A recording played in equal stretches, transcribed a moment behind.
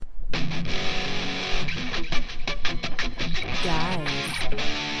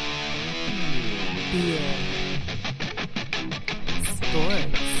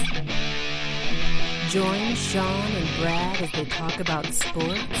Sean and Brad as they talk about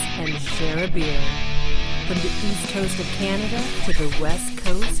sports and share a beer. From the east coast of Canada to the west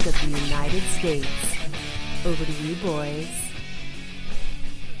coast of the United States. Over to you, boys.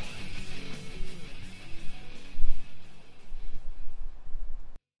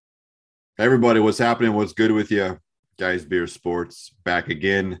 Hey everybody, what's happening? What's good with you? Guys Beer Sports back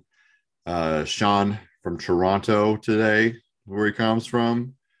again. Sean from Toronto today, where he comes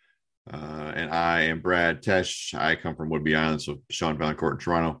from. And I am Brad Tesh. I come from Whidbey Island. So Sean Valancourt in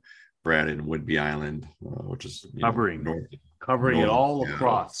Toronto, Brad in Whidbey Island, which is covering it all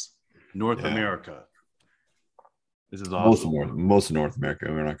across North America. This is awesome. Most of North America.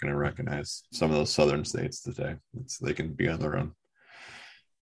 We're not going to recognize some of those southern states today. They can be on their own.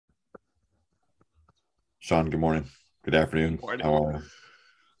 Sean, good morning. Good afternoon. Morning. How are you?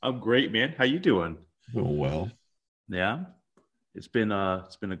 I'm great, man. How you doing? Doing well. Yeah. It's been a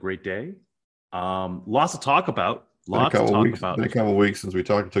great day. Lots to talk about. Been a couple of weeks since we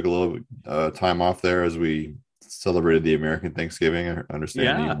talked. We took a little time off there as we celebrated the American Thanksgiving. I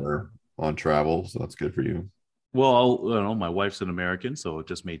understand you were on travel, so that's good for you. Well, my wife's an American, so it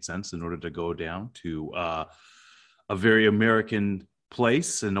just made sense in order to go down to a very American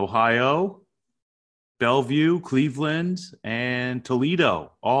place in Ohio, Bellevue, Cleveland, and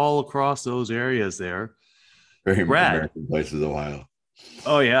Toledo, all across those areas there. Very American places, Ohio.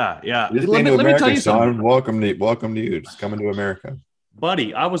 Oh, yeah. Let me tell you something. Welcome to you. Just coming to America.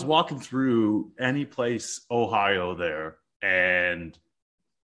 Buddy, I was walking through any place, Ohio there, and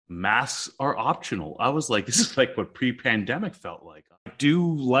masks are optional. I was like, this is like what pre-pandemic felt like. I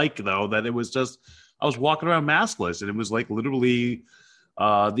do like, though, that it was just, I was walking around maskless, and it was like literally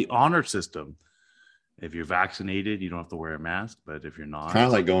the honor system. If you're vaccinated, you don't have to wear a mask, but if you're not. Kind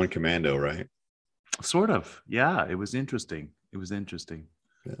of like going commando, right? Sort of. Yeah, it was interesting.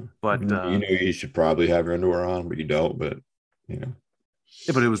 Yeah. But you should probably have your underwear on, but you don't. But Yeah,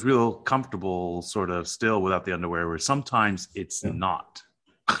 but it was real comfortable, sort of still without the underwear, where sometimes it's not.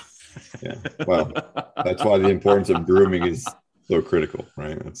 Yeah. Well, that's why the importance of grooming is so critical,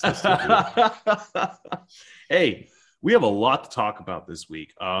 right? Hey, we have a lot to talk about this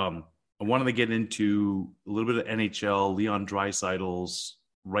week. I wanted to get into a little bit of NHL. Leon Draisaitl's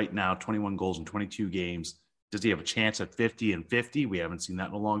right now 21 goals in 22 games. Does he have a chance at 50 and 50? We haven't seen that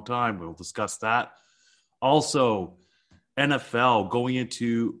in a long time. We'll discuss that. Also, NFL going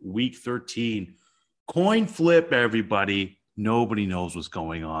into week 13. Coin flip, everybody. Nobody knows what's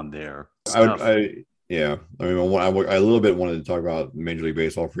going on there. I a little bit wanted to talk about Major League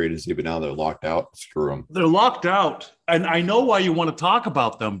Baseball free agency, but now they're locked out. Screw them. They're locked out. And I know why you want to talk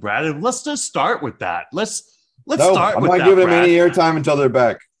about them, Brad. And let's just start with that. Let's start with that. I'm not giving them any airtime until they're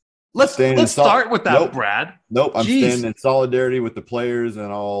back. Let's start with that, Brad. Nope. I'm standing in solidarity with the players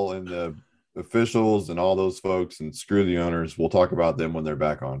and the officials and all those folks, and screw the owners. We'll talk about them when they're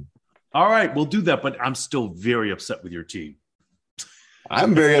back on. All right, we'll do that. But I'm still very upset with your team.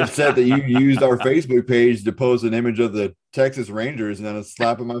 I'm very upset that you used our Facebook page to post an image of the Texas Rangers and then a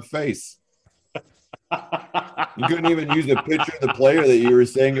slap in my face. You couldn't even use a picture of the player that you were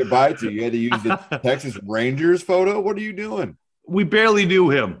saying goodbye to. You had to use the Texas Rangers photo. What are you doing? We barely knew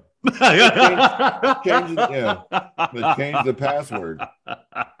him. Change the password.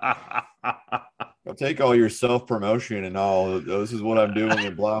 I'll take all your self-promotion and all. This is what I'm doing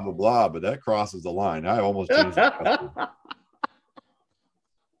and blah, blah, blah. But that crosses the line. I almost changed the password.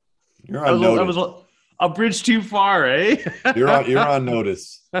 You're on notice. That was a bridge too far, eh? You're on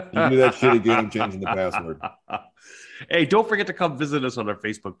notice. You do that shit again, changing the password. Hey, don't forget to come visit us on our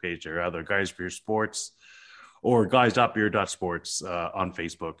Facebook page or either Guys Beer Sports or guys.beer.sports on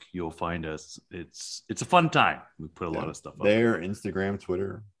Facebook. You'll find us. It's a fun time. We put a lot of stuff up there. Instagram,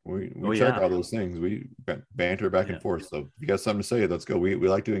 Twitter. We check all those things. We banter back and forth. So if you got something to say, let's go. We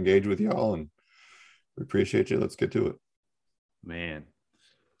like to engage with y'all, and we appreciate you. Let's get to it. Man.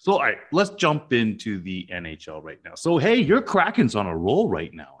 So, all right, let's jump into the NHL right now. So, hey, your Kraken's on a roll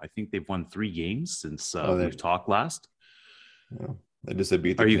right now. I think they've won 3 games since we've talked last. Yeah, they just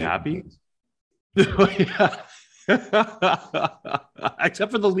beat the Are you happy?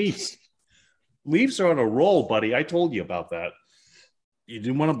 Except for the Leafs. Leafs are on a roll, buddy. I told you about that. You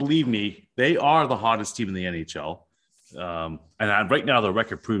didn't want to believe me. They are the hottest team in the NHL. Right now, the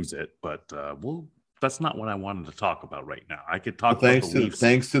record proves it, but that's not what I wanted to talk about right now. I could talk about the Leafs.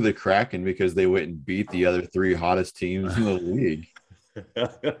 Thanks to the Kraken, because they went and beat the other 3 hottest teams in the league.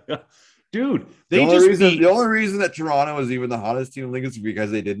 Dude, the only reason that Toronto is even the hottest team in the league is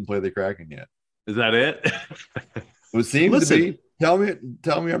because they didn't play the Kraken yet. Is that it? It seems to be. Tell me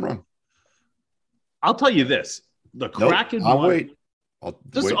I'm wrong. I'll tell you this. The Kraken I'll wait.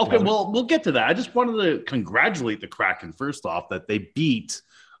 We'll get to that. I just wanted to congratulate the Kraken first off that they beat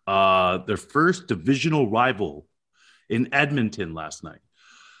their first divisional rival in Edmonton last night.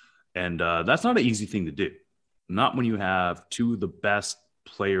 And that's not an easy thing to do. Not when you have two of the best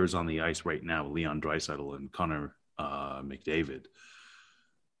players on the ice right now, Leon Draisaitl and Connor McDavid.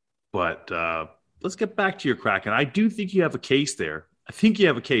 But let's get back to your Kraken. I do think you have a case there. I think you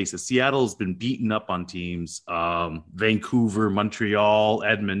have a case. Seattle's been beaten up on teams. Vancouver, Montreal,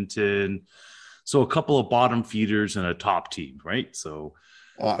 Edmonton. So a couple of bottom feeders and a top team, right? So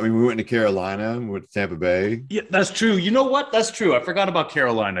we went to Carolina, we went to Tampa Bay. Yeah, that's true. You know what? That's true. I forgot about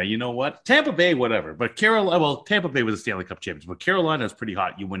Carolina. You know what? Tampa Bay, whatever. But Tampa Bay was a Stanley Cup champions, but Carolina is pretty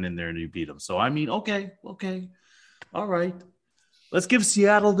hot. You went in there and you beat them. So, I mean, okay. All right. Let's give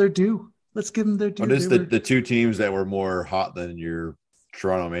Seattle their due. Let's give them their due. Just the two teams that were more hot than your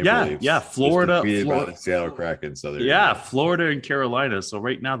Toronto Maple Leafs. Yeah, Florida. By the Seattle Kraken. So Florida and Carolina. So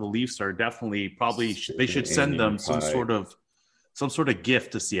right now the Leafs are definitely they should send them some sort of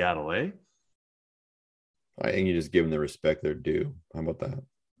gift to Seattle, eh? I think you just give them the respect they're due. How about that?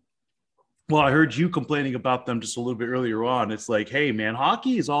 Well, I heard you complaining about them just a little bit earlier on. It's like, hey, man,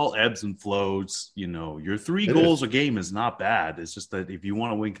 hockey is all ebbs and flows. You know, your 3 goals a game is not bad. It's just that if you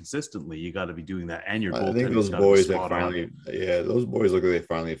want to win consistently, you got to be doing that. And your goaltending. I think those boys those boys look like they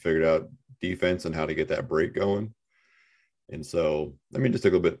finally figured out defense and how to get that break going. And so, I mean, it just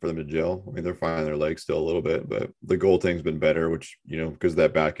took a little bit for them to gel. I mean, they're finding their legs still a little bit, but the goaltending's been better, which, because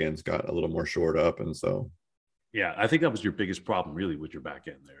that back end's got a little more shored up. And so. Yeah, I think that was your biggest problem, really, with your back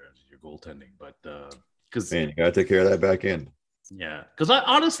end there, your goaltending. But because you got to take care of that back end. Yeah, because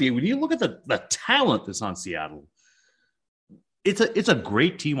honestly, when you look at the talent that's on Seattle, it's a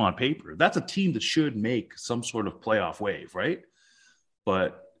great team on paper. That's a team that should make some sort of playoff wave, right?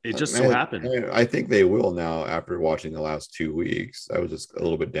 But it just so happened. I think they will now after watching the last 2 weeks. I was just a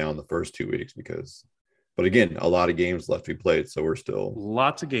little bit down the first 2 weeks but again, a lot of games left to be played, so we're still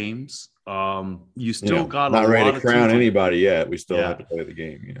lots of games. You still got not ready to crown anybody yet. We still have to play the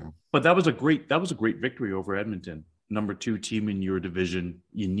game, But that was a great victory over Edmonton, number 2 team in your division.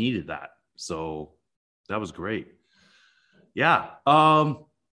 You needed that, so that was great. Yeah.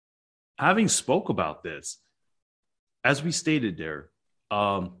 Having spoke about this, as we stated there,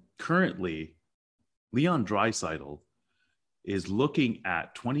 currently Leon Draisaitl is looking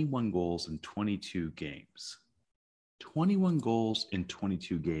at 21 goals in 22 games. 21 goals in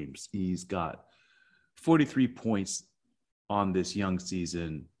 22 games. He's got 43 points on this young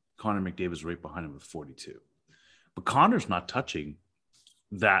season. Connor McDavid's right behind him with 42. But Connor's not touching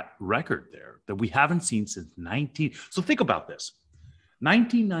that record there that we haven't seen since 19. So think about this.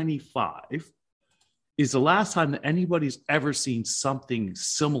 1995 is the last time that anybody's ever seen something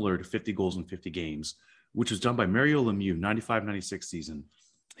similar to 50 goals in 50 games, which was done by Mario Lemieux, 95-96 season.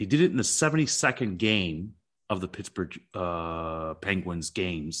 He did it in the 72nd game of the Pittsburgh Penguins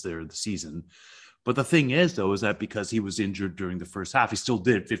games there the season. But the thing is, though, is that because he was injured during the first half, he still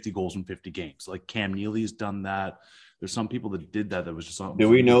did 50 goals in 50 games. Like Cam Neely's done that. There's some people that did that. That was just something. Do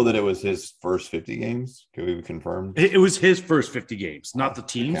we know that it was his first 50 games? Can we confirm? It was his first 50 games, not the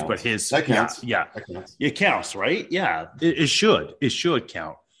teams, but his. That counts. Yeah. That counts. It counts, right? Yeah, it should. It should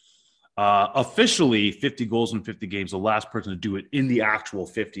count. Officially, 50 goals in 50 games. The last person to do it in the actual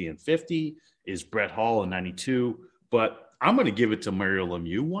 50 and 50 is Brett Hull in 92. But I'm going to give it to Mario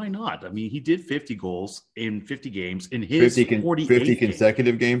Lemieux. Why not? I mean, he did 50 goals in 50 games in his 50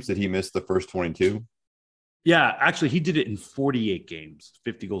 consecutive games. Did he miss the first 22? Yeah, actually, he did it in 48 games.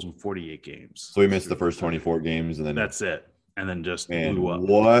 50 goals in 48 games. So he missed the first 24 games, and then that's it. And then just blew up.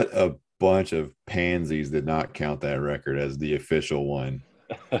 What a bunch of pansies did not count that record as the official one.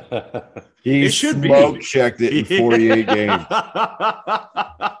 He smoke-checked it in 48 games.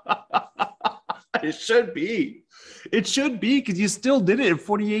 It should be. It should be because you still did it in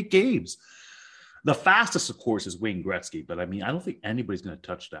 48 games. The fastest, of course, is Wayne Gretzky, but I mean, I don't think anybody's going to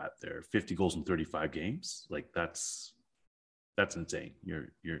touch that there. 50 goals in 35 games, like that's insane.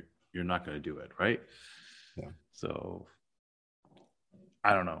 You're not going to do it, right? Yeah. So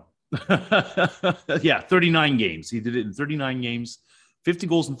I don't know. Yeah, 39 games. He did it in 39 games. 50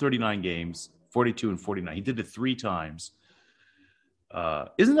 goals in 39 games, 42 and 49. He did it 3 times.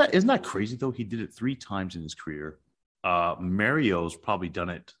 Isn't that crazy though? He did it 3 times in his career. Mario's probably done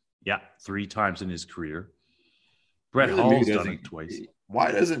it, 3 times in his career. Brett Hall's done it twice.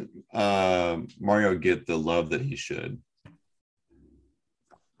 Why doesn't Mario get the love that he should?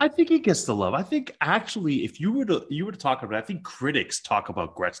 I think he gets the love. I think actually, if you were to talk about it, I think critics talk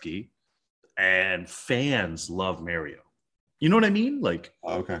about Gretzky, and fans love Mario. You know what I mean? Like,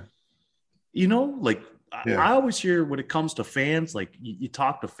 okay. You know, like Yeah. I always hear when it comes to fans, like you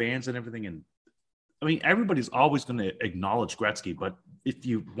talk to fans and everything, and I mean, everybody's always going to acknowledge Gretzky, but if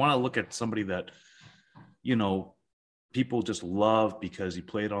you want to look at somebody that, people just love because he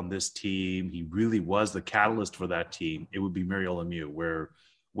played on this team, he really was the catalyst for that team, it would be Mario Lemieux, where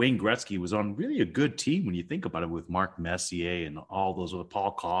Wayne Gretzky was on really a good team when you think about it, with Mark Messier and all those with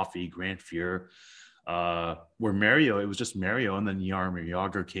Paul Coffey, Grant Fuhr, where Mario, it was just Mario, and then Jaromir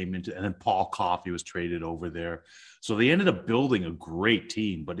Jagr came into, and then Paul Coffey was traded over there. So they ended up building a great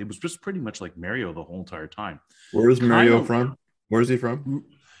team, but it was just pretty much like Mario the whole entire time. Where is Mario from? Where is he from?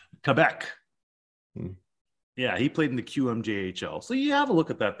 Quebec. Yeah, he played in the QMJHL. So you have a look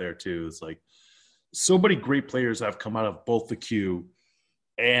at that there too. It's like so many great players have come out of both the Q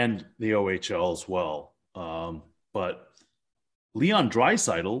and the OHL as well. But Leon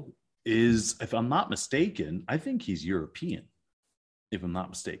Draisaitl is, if I'm not mistaken, I think he's European, if I'm not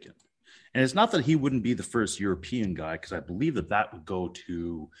mistaken. And it's not that he wouldn't be the first European guy, because I believe that would go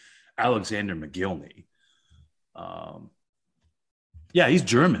to Alexander Mogilny. Yeah, he's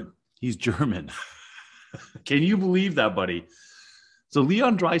German. He's German. Can you believe that, buddy? So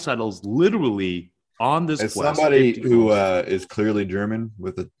Leon Draisaitl's literally on this As quest. Somebody who is clearly German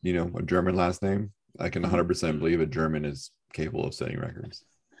with a German last name, I can 100% believe a German is capable of setting records.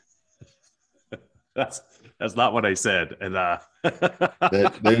 That's not what I said. And that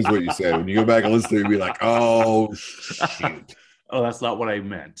is what you said. When you go back and listen to it, you'll be like, oh, shoot. Oh, that's not what I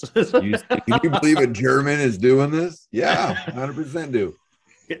meant. Can you believe a German is doing this? Yeah, 100% do.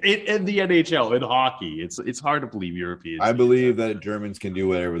 In the NHL, in hockey, it's hard to believe Europeans. I believe that Germans can do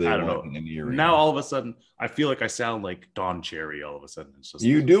whatever they want in the arena. Now, all of a sudden, I feel like I sound like Don Cherry. All of a sudden, it's just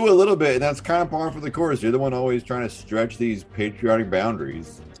you do a little bit, and that's kind of par for the course. You're the one always trying to stretch these patriotic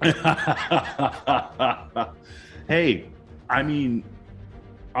boundaries. Hey, I mean,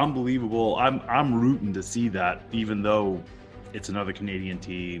 unbelievable. I'm rooting to see that, even though it's another Canadian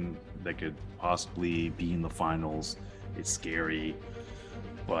team that could possibly be in the finals. It's scary.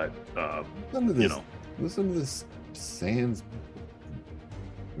 But listen to this sans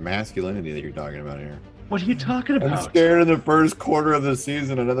masculinity that you're talking about here. What are you talking about? I'm scared in the first quarter of the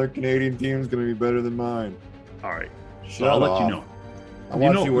season another Canadian team is going to be better than mine. All right, I'll let you know. I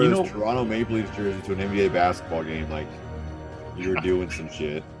want you wear this Toronto Maple Leafs jersey to an NBA basketball game like you were doing some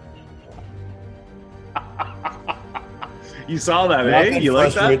shit. You saw that, eh? You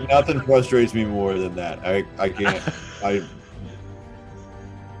like that? Nothing frustrates me more than that. I can't.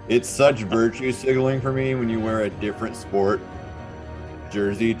 It's such virtue signaling for me when you wear a different sport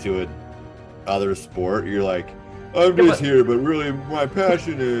jersey to other sport. You're like, I'm just here, but really my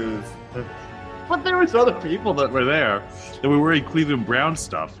passion is. But there was other people that were there that were wearing Cleveland Brown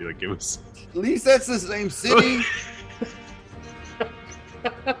stuff. Like it was. At least that's the same city.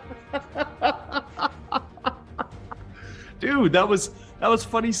 Dude, that was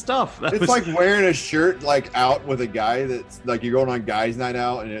funny stuff. It's like wearing a shirt like out with a guy that's like you're going on guys' night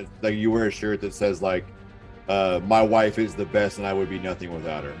out, and it's like you wear a shirt that says like, "My wife is the best, and I would be nothing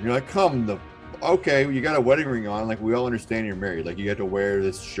without her." And you're like, okay, you got a wedding ring on. Like we all understand you're married. Like you have to wear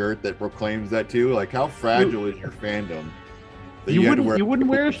this shirt that proclaims that too. Like how fragile is your fandom? You wouldn't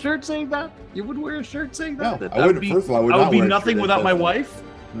wear a shirt saying that? You wouldn't wear a shirt saying that? No, I wouldn't. First of all, I would be nothing without my wife.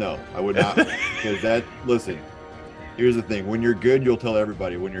 No, I would not. Because listen. Here's the thing. When you're good, you'll tell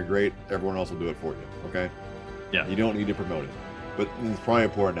everybody. When you're great, everyone else will do it for you. Okay? Yeah. You don't need to promote it. But it's probably a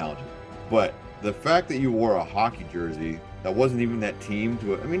poor analogy. But the fact that you wore a hockey jersey that wasn't even that team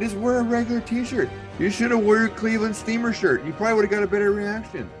to it. I mean, just wear a regular t-shirt. You should have worn your Cleveland Steamer shirt. You probably would have got a better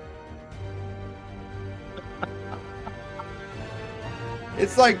reaction.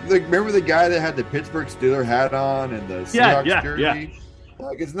 It's like remember the guy that had the Pittsburgh Steelers hat on and the Seahawks jersey? Yeah.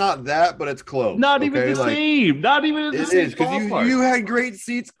 Like it's not that, but it's close. Not even the same. Not even in the same. It is because you had great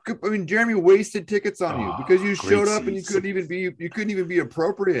seats. I mean, Jeremy wasted tickets on you because you showed up and you couldn't even be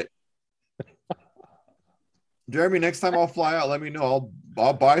appropriate. Jeremy, next time I'll fly out, let me know.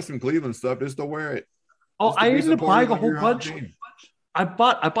 I'll buy some Cleveland stuff just to wear it. Oh, I ended up buying a whole bunch. I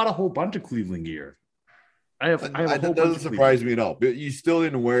bought a whole bunch of Cleveland gear. I have a whole bunch. That doesn't surprise me at all. But you still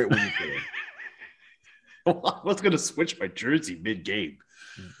didn't wear it when you could have. Well, I was going to switch my jersey mid-game.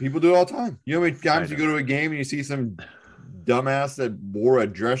 People do it all the time. You know how many times you go to a game and you see some dumbass that wore a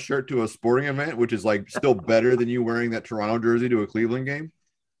dress shirt to a sporting event, which is like still better than you wearing that Toronto jersey to a Cleveland game?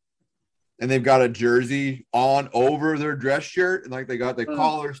 And they've got a jersey on over their dress shirt, and like they got the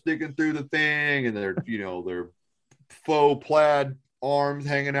collar sticking through the thing, and their faux plaid arms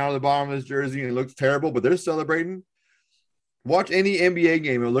hanging out of the bottom of this jersey, and it looks terrible, but they're celebrating. Watch any NBA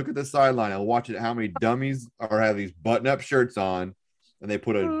game and look at the sideline and watch it how many dummies have these button-up shirts on and they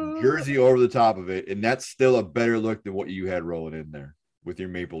put a jersey over the top of it, and that's still a better look than what you had rolling in there with your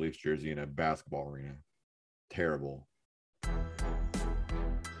Maple Leafs jersey in a basketball arena. Terrible.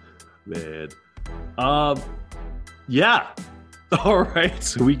 Man. Yeah. All right.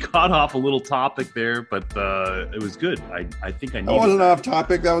 So we got off a little topic there, but it was good. I think I needed That wasn't off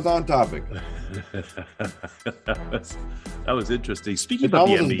topic. That was on topic. That was interesting. Speaking It's about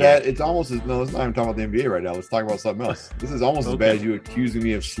the almost as NBA, bad. It's almost as no. Let's not even talk about the NBA right now. Let's talk about something else. This is almost as bad as you accusing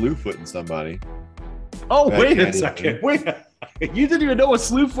me of slew-footing somebody. oh, That wait a can't second. happen. Wait. You didn't even know what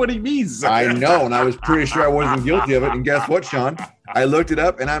slew footing means. I know, and I was pretty sure I wasn't guilty of it. And guess what, Sean? I looked it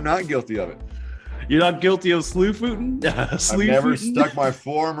up, and I'm not guilty of it. You're not guilty of slew footing? I've never stuck my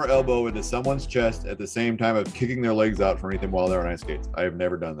forearm or elbow into someone's chest at the same time of kicking their legs out for anything while they're on ice skates. I have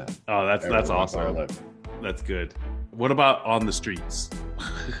never done that. Oh, that's Ever in my awesome. entire life. That's good. What about on the streets?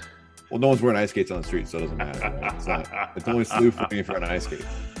 Well, no one's wearing ice skates on the street, so it doesn't matter. Right? It's only slew footing if you're on ice skates.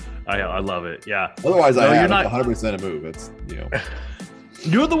 I love it. Yeah. Otherwise, No, I you're have not- 100% a move. It's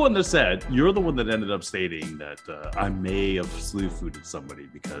You're the one that ended up stating that I may have slew footed somebody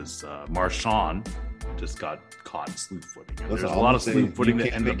because Marchand just got caught slew footing. Listen, There's a lot of slew footing you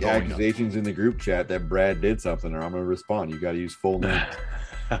that can't ended up make going up. accusations in the group chat that Brad did something, or I'm going to respond. You got to use full name.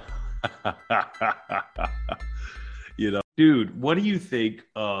 Dude, what do you think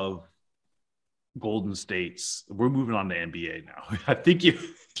of Golden State's? We're moving on to NBA now. I think you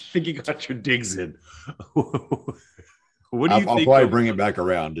got your digs in. What do you I'll think? probably bring it back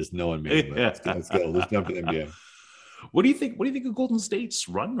around, just knowing me. But let's go. Let's jump to the NBA. What do you think? What do you think of Golden State's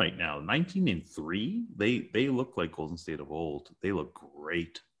run right now? 19-3. They look like Golden State of old. They look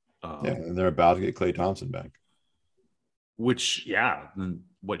great. Yeah, and they're about to get Klay Thompson back. Which, yeah, then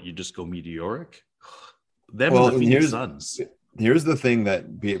what? You just go meteoric. Them Well, and the Phoenix here's- Suns. Here's the thing that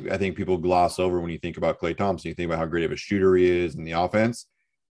I think people gloss over when you think about Klay Thompson. You think about how great of a shooter he is in the offense.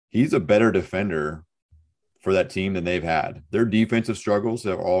 He's a better defender for that team than they've had. Their defensive struggles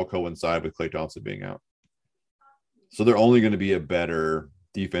have all coincide with Klay Thompson being out. So they're only going to be a better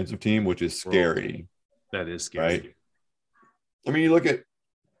defensive team, which is scary. That is scary. Right? I mean, you look at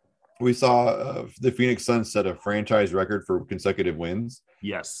we saw the Phoenix Suns set a franchise record for consecutive wins.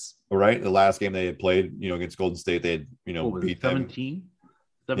 Yes. All right. The last game they had played, against Golden State, they had, What was it, beat them. 17?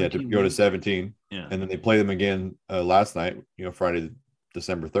 Yeah, to go to 17. Yeah. And then they play them again last night, Friday,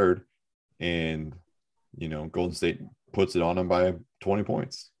 December 3rd. And, Golden State puts it on them by 20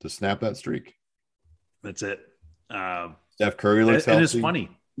 points to snap that streak. That's it. Steph Curry looks and healthy. it's funny.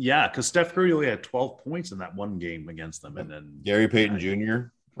 Yeah, because Steph Curry only had 12 points in that one game against them. And then Gary Payton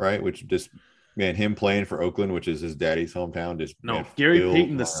Jr., right? Which just, man, him playing for Oakland, which is his daddy's hometown. Gary filled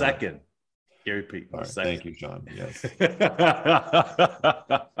Payton my the heart. second. Gary Payton All the right, second. thank you, Sean. Yes.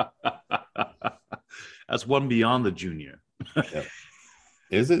 That's one beyond the junior.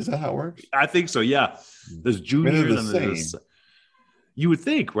 Is that how it works? I think so. Yeah, there's junior. they're the and then there's, same. you would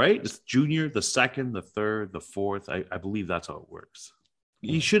think, right? It's junior, the second, the third, the fourth. I believe that's how it works.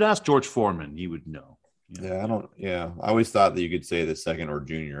 You should ask George Foreman; he would know. Yeah, I always thought that you could say the second or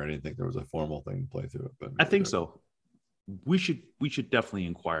junior. I didn't think there was a formal thing to play through it, but I think so. We should definitely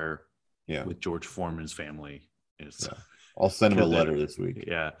inquire. Yeah, with George Foreman's family. I'll send him a Because letter this week.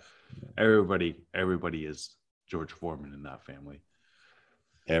 Yeah, everybody is George Foreman in that family.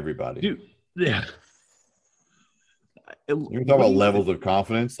 Everybody. Dude, yeah. You can talk about levels of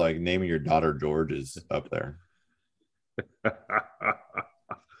confidence, like naming your daughter George is up there.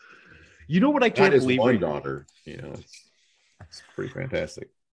 You know what I can't That is believe? one right- daughter. It's pretty fantastic.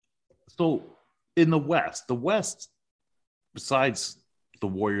 So in the West, besides the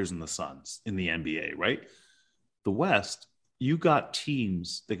Warriors and the Suns in the NBA, right? The West, you got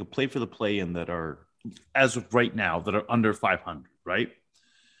teams that can play for the play-in that are, as of right now, that are under 500, right?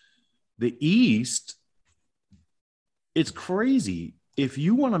 The East, it's crazy. If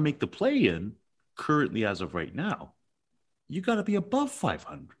you want to make the play-in currently as of right now, you got to be above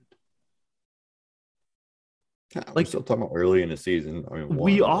 500. We're still talking about early in the season. I mean,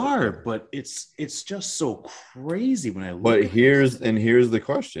 We are, but it's just so crazy when I look. But at here's the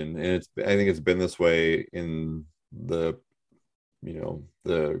question, and I think it's been this way in the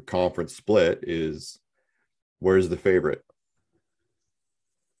the conference split is where's the favorite?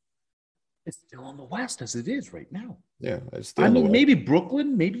 it's still in the West as it is right now. Yeah, it's still I in the mean, West. maybe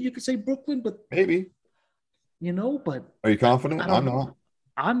Brooklyn. Maybe you could say Brooklyn, but Maybe. but Are you confident? I don't I'm know. not.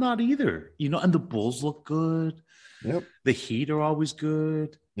 I'm not either. And the Bulls look good. Yep. The Heat are always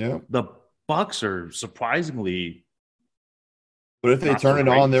good. Yep. The Bucks are surprisingly. But if they Not turn it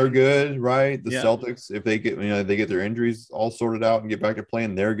great. on, they're good, right? The Yeah. Celtics, if they get they get their injuries all sorted out and get back to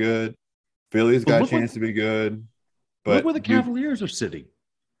playing, they're good. Philly's But got a look what- chance to be good. But look where the Cavaliers are sitting.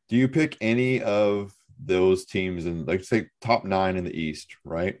 do you pick any of those teams in, like, say, top 9 in the East,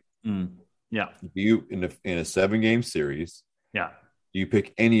 right? Yeah. Do you in a 7-game series? Yeah. Do you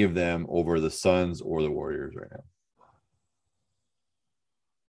pick any of them over the Suns or the Warriors right now?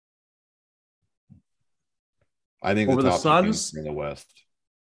 I think Over the the top 2 teams Suns? are in the West.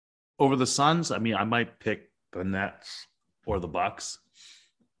 Over the Suns, I mean, I might pick the Nets or the Bucks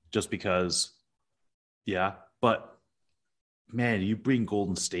just because, yeah. But, man, you bring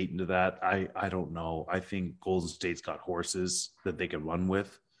Golden State into that, I don't know. I think Golden State's got horses that they can run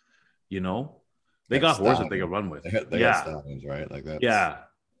with, you know? They got horses they can run with. They got stallions, right? Like that. Yeah.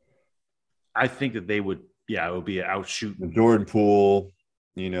 I think that they would, it would be an outshooting. Jordan Poole,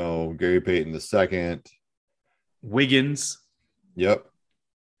 Gary Payton II. Wiggins. Yep.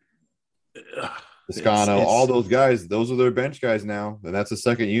 Toscano, all those guys, those are their bench guys now. And that's a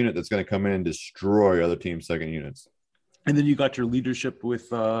second unit that's going to come in and destroy other teams' second units. And then you got your leadership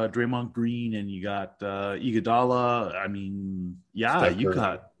with Draymond Green, and you got Iguodala. I mean, you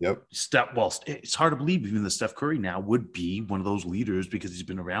got Steph. Well, it's hard to believe even the Steph Curry now would be one of those leaders because he's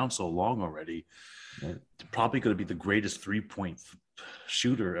been around so long already. Right. Probably going to be the greatest 3-point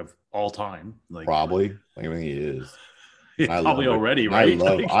shooter of all time. Probably. I mean, he is. Probably already, right?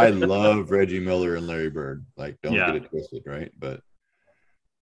 I love Reggie Miller and Larry Bird. Like, don't get it twisted, right? But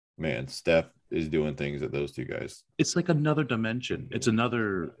man, Steph is doing things that those two guys. It's like another dimension. It's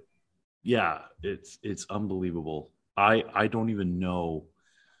another, it's unbelievable. I don't even know.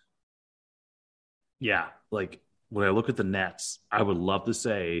 Yeah, like when I look at the Nets, I would love to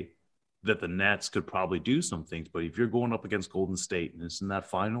say that the Nets could probably do some things, but if you're going up against Golden State and it's in that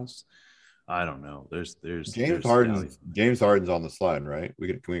finals, I don't know. There's James Harden's on the slide, right?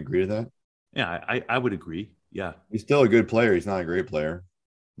 Can we agree to that? Yeah, I would agree. Yeah, he's still a good player. He's not a great player.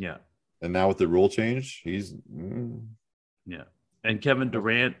 Yeah. And now with the rule change, he's yeah. And Kevin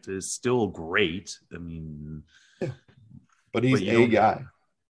Durant is still great. I mean, but he's a guy.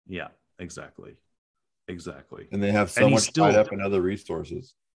 Yeah, exactly. And they have so much tied up in other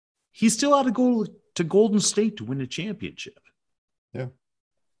resources. He still had to go to Golden State to win a championship. Yeah.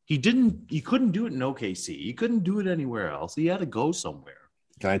 He couldn't do it in OKC. He couldn't do it anywhere else. He had to go somewhere.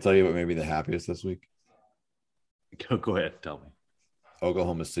 Can I tell you what made me the happiest this week? Go ahead, tell me.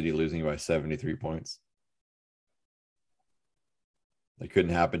 Oklahoma City losing by 73 points. It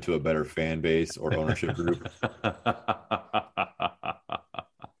couldn't happen to a better fan base or ownership group.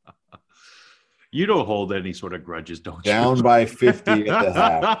 You don't hold any sort of grudges, don't you? Down by 50 at the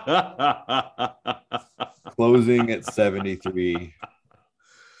half. Closing at 73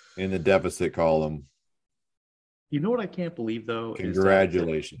 in the deficit column. You know what I can't believe, though?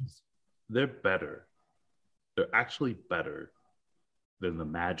 Congratulations. They're better. They're actually better than the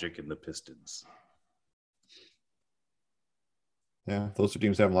Magic and the Pistons. Yeah, those two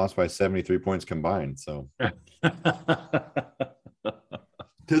teams haven't lost by 73 points combined. So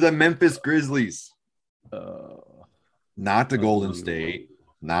to the Memphis Grizzlies, not to Golden State,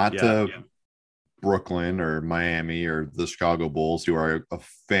 not to Brooklyn or Miami or the Chicago Bulls, who are a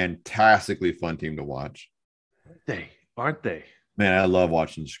fantastically fun team to watch. Aren't they? Man, I love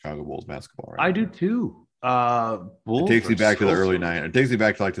watching Chicago Bulls basketball. I do too. Bulls it takes me back to the early 90s. It takes me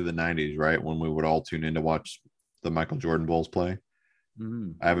back to the 90s, right? When we would all tune in to watch the Michael Jordan Bulls play.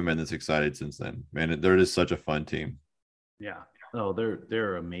 Mm-hmm. I haven't been this excited since then. Man, they're just such a fun team. Yeah. No,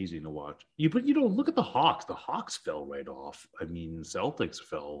 they're amazing to watch. But look at the Hawks. The Hawks fell right off. I mean, Celtics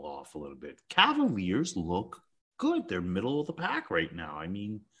fell off a little bit. Cavaliers look good. They're middle of the pack right now. I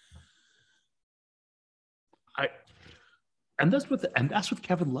mean, that's with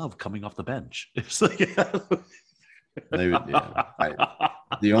Kevin Love coming off the bench. It's like the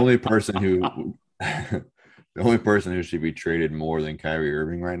only person who should be traded more than Kyrie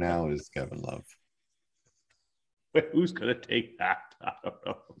Irving right now is Kevin Love. Who's going to take that? I don't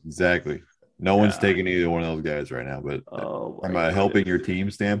know. Exactly. No one's taking either one of those guys right now. But from a helping your team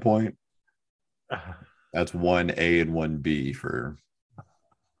standpoint, that's 1A and 1B for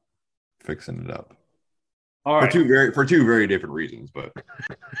fixing it up. All right. For two very different reasons, but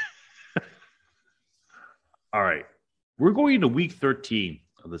all right. We're going into week 13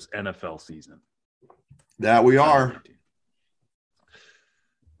 of this NFL season. That we are.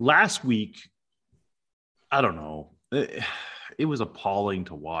 Last week, I don't know. It was appalling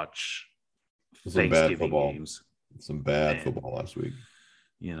to watch Thanksgiving games. Some bad football last week.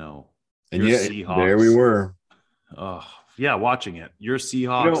 And yet, Seahawks, there we were. Watching it. Your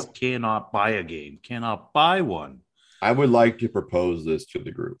Seahawks cannot buy a game, cannot buy one. I would like to propose this to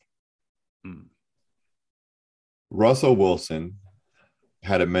the group. Russell Wilson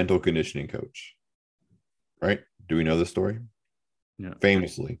had a mental conditioning coach right? Do we know this story? Yeah.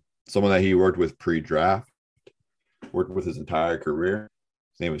 Famously, someone that he worked with pre-draft, worked with his entire career.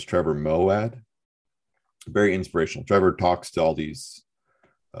 His name is Trevor Moawad. Very inspirational. Trevor talks to all these.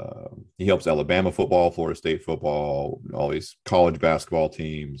 He helps Alabama football, Florida State football, all these college basketball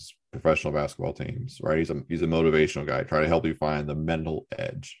teams, professional basketball teams, right? He's a motivational guy, trying to help you find the mental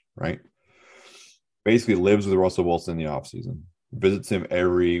edge, right? Basically lives with Russell Wilson in the offseason, visits him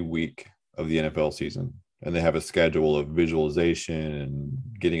every week of the NFL season, and they have a schedule of visualization and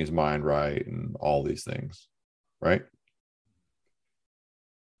getting his mind right and all these things, right?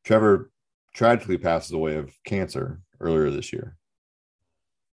 Trevor tragically passes away of cancer earlier this year.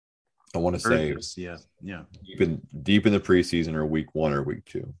 I want to say, yeah, deep in the preseason, or week 1 or week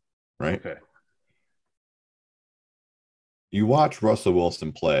 2, right? Okay. You watch Russell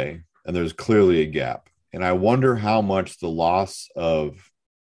Wilson play, and there's clearly a gap. And I wonder how much the loss of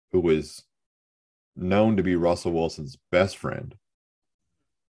who was known to be Russell Wilson's best friend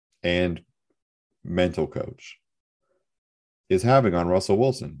and mental coach is having on Russell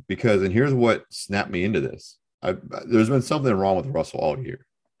Wilson. Because, and here's what snapped me into this. There's been something wrong with Russell all year,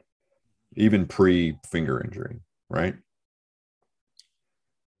 even pre-finger injury, right?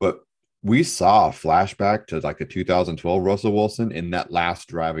 But we saw a flashback to like the 2012 Russell Wilson in that last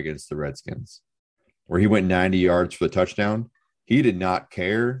drive against the Redskins, where he went 90 yards for the touchdown. He did not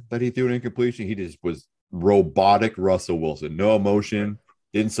care that he threw an incompletion. He just was robotic Russell Wilson. No emotion,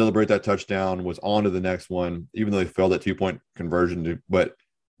 didn't celebrate that touchdown, was on to the next one, even though they failed that 2-point conversion. But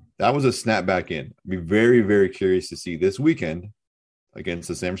that was a snap back in. I'd be very, very curious to see this weekend against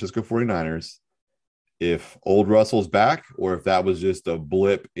the San Francisco 49ers if old Russell's back or if that was just a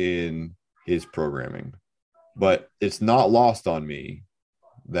blip in his programming. But it's not lost on me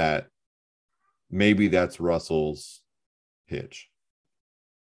that maybe that's Russell's hitch.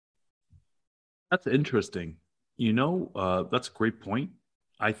 That's interesting. That's a great point.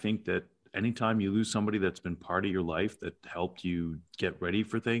 I think that anytime you lose somebody that's been part of your life that helped you get ready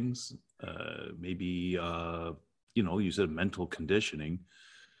for things, you said mental conditioning.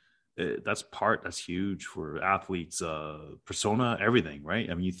 That's huge for athletes, persona, everything, right?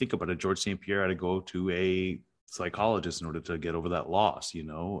 I mean, you think about it, George St. Pierre had to go to a psychologist in order to get over that loss,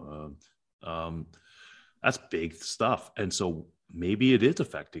 that's big stuff. And so maybe it is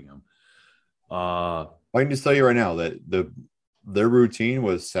affecting him. I can just tell you right now that their routine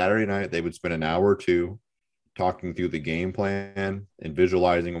was Saturday night. They would spend an hour or two talking through the game plan and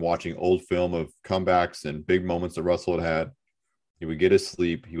visualizing and watching old film of comebacks and big moments that Russell had. He would get his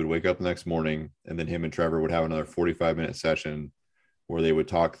sleep. He would wake up the next morning, and then him and Trevor would have another 45-minute session where they would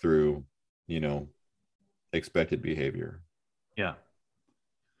talk through, expected behavior. Yeah.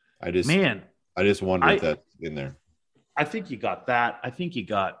 I just wonder if that's in there. I think you got that. I think you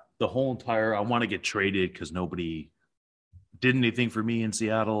got the whole entire, I want to get traded because nobody did anything for me in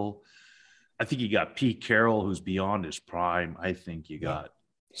Seattle. I think you got Pete Carroll, who's beyond his prime. I think you got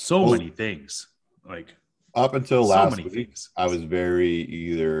many things. Like up until last week, I was very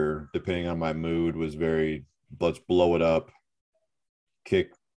either, depending on my mood, was very, let's blow it up,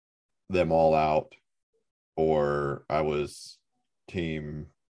 kick them all out, or I was team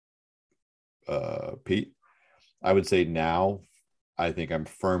Pete. I would say now, I think I'm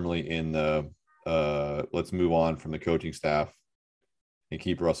firmly in the let's move on from the coaching staff and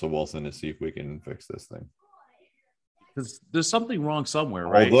keep Russell Wilson to see if we can fix this thing. Because there's something wrong somewhere,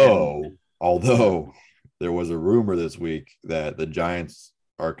 right? Although there was a rumor this week that the Giants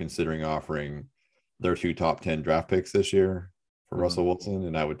are considering offering their 2 top 10 draft picks this year for Russell Wilson,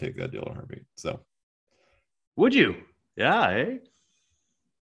 and I would take that deal in a heartbeat. So, would you? Yeah, eh?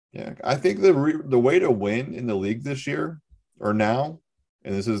 Yeah, I think the way to win in the league this year or now,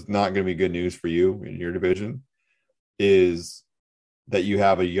 and this is not going to be good news for you in your division, is that you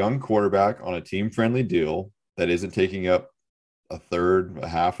have a young quarterback on a team-friendly deal that isn't taking up a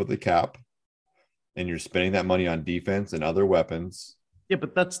half of the cap, and you're spending that money on defense and other weapons. Yeah,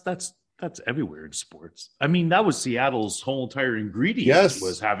 but that's everywhere in sports. I mean, that was Seattle's whole entire ingredient. Yes,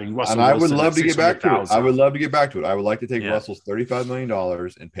 was having Russell. And I would love to get back to it. I would like to take Yeah. Russell's $35 million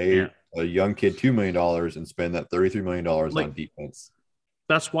and pay a young kid $2 million and spend that $33 million on defense.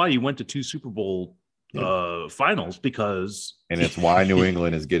 That's why you went to 2 Super Bowl finals, because – and it's why New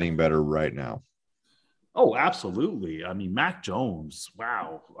England is getting better right now. Oh, absolutely. I mean, Mac Jones,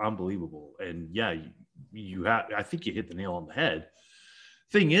 wow, unbelievable. And yeah, I think you hit the nail on the head.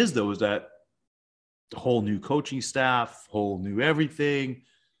 Thing is, though, is that the whole new coaching staff, whole new everything.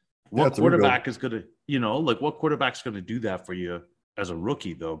 What quarterback is going to, what quarterback's going to do that for you as a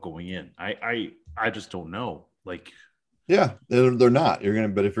rookie, though, going in? I just don't know. Yeah, they're not.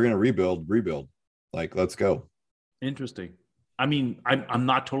 But if you're going to rebuild. Like, let's go. Interesting. I mean, I'm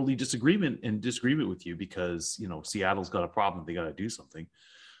not totally disagreement with you because, you know, Seattle's got a problem. They got to do something.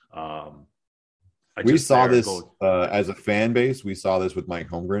 We saw this as a fan base. We saw this with Mike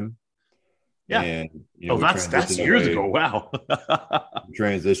Holmgren. Yeah. And, you know, that's years ago. Wow.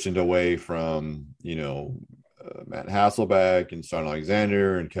 Transitioned away from, you know, Matt Hasselbeck and Sean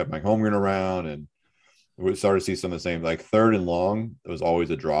Alexander and kept Mike Holmgren around. And we started to see some of the same, like 3rd and long. It was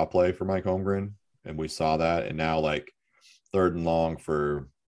always a draw play for Mike Holmgren. And we saw that. And now, like, 3rd and long for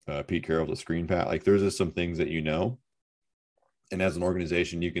Pete Carroll's a screen pass. Like, there's just some things that, you know, and as an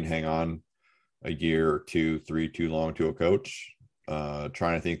organization, you can hang on a year or 2, 3 too long to a coach,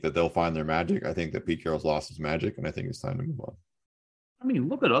 trying to think that they'll find their magic. I think that Pete Carroll's lost his magic, and I think it's time to move on. I mean,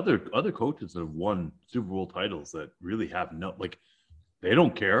 look at other coaches that have won Super Bowl titles that really have they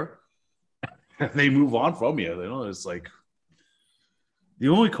don't care. They move on from you. You know, it's like the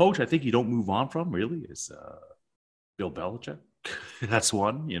only coach I think you don't move on from really is Bill Belichick. That's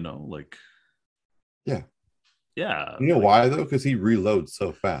one, you know, like. Yeah. Yeah. You know why, though? Because he reloads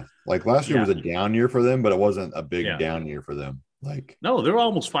so fast. Like, last year was a down year for them, but it wasn't a big down year for them. Like, no, they were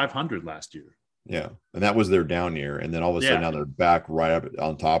almost 500 last year. Yeah. And that was their down year. And then all of a sudden now they're back right up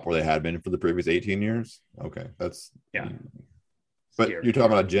on top where they had been for the previous 18 years. Okay. That's. Yeah. But Scary. you're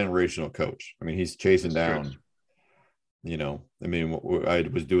talking about a generational coach. I mean, he's chasing down, you know, I mean, I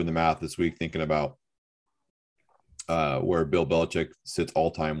was doing the math this week thinking about where Bill Belichick sits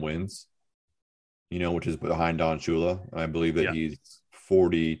all-time wins, you know, which is behind Don Shula. I believe that he's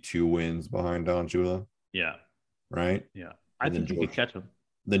 42 wins behind Don Shula. Yeah. Right? Yeah. I think you could catch him.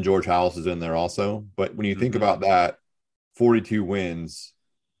 Then George Halas is in there also. But when you think about that, 42 wins,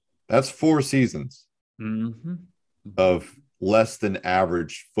 that's 4 seasons of less than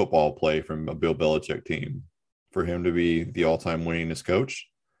average football play from a Bill Belichick team for him to be the all-time winningest coach.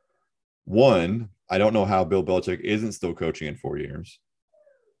 One, I don't know how Bill Belichick isn't still coaching in 4 years.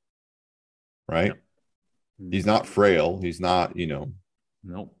 Right? Yep. He's not frail. He's not, you know,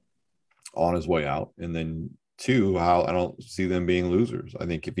 on his way out. And then 2, how I don't see them being losers. I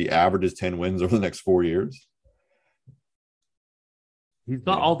think if he averages 10 wins over the next 4 years, he's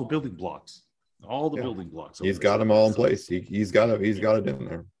got all the building blocks. All the building blocks. He's got them all in place. He's got it in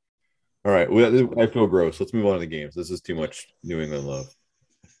there. All right. I feel gross. Let's move on to the games. This is too much New England love.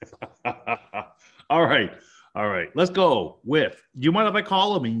 All right. Let's go with. Do you mind if I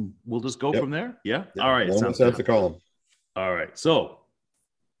call him and we'll just go from there? Yeah. All right. Sounds good. To call him. All right. So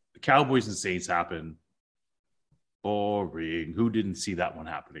the Cowboys and Saints happen. Boring. Who didn't see that one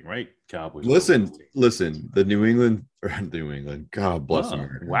happening, right? Cowboys. Listen. The New England. God bless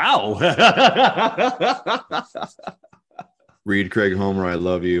America. Wow. Reed Craig Homer, I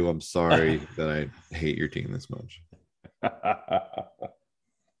love you. I'm sorry that I hate your team this much.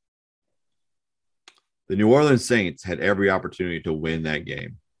 The New Orleans Saints had every opportunity to win that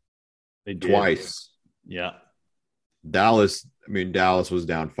game. They did. Twice. Yeah. Dallas was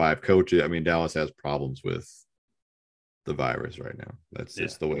down 5 coaches. I mean, Dallas has problems with the virus right now. That's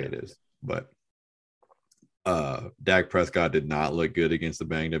just the way it is. But Dak Prescott did not look good against the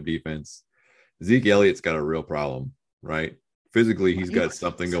banged up defense. Zeke Elliott's got a real problem, right? Physically, he's got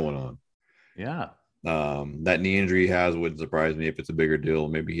something going on. Yeah. That knee injury he has wouldn't surprise me if it's a bigger deal.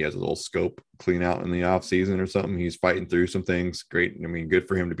 Maybe he has a little scope clean out in the off season or something. He's fighting through some things. Great. I mean, good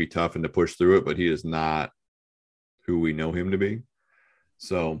for him to be tough and to push through it, but he is not who we know him to be.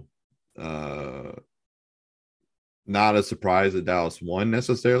 So, not a surprise that Dallas won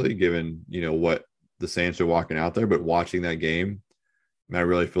necessarily, given, you know, what the Saints are walking out there, but watching that game, I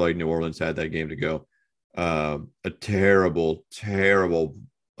really feel like New Orleans had that game to go. A terrible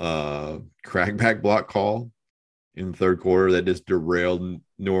crackback block call in the third quarter that just derailed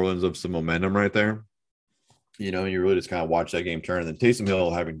New Orleans of some momentum right there. You know, you really just kind of watch that game turn. And then Taysom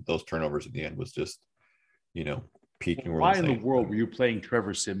Hill having those turnovers at the end was just, you know, peak New Orleans. Why in the world were you playing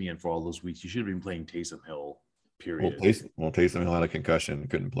Trevor Siemian for all those weeks? You should have been playing Taysom Hill, period. Well, Taysom Hill had a concussion and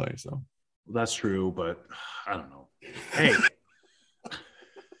couldn't play, so. That's true, but I don't know. Hey,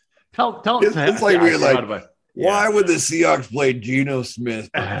 tell it's like we're like, why would the Seahawks play Geno Smith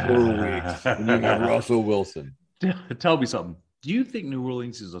for 4 weeks and you have Russell Wilson? Tell me something. Do you think New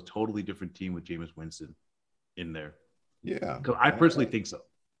Orleans is a totally different team with Jameis Winston in there? Yeah. Because I personally think so.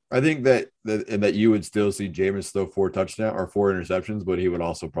 I think that you would still see Jameis throw 4 touchdowns or 4 interceptions, but he would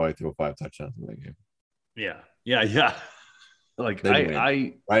also probably throw 5 touchdowns in that game. Yeah. Like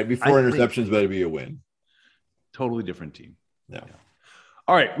right before interceptions better be a win. Totally different team. Yeah.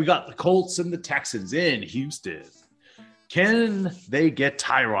 All right, we got the Colts and the Texans in Houston. Can they get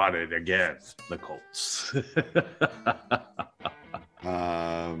Tyroded again? The Colts.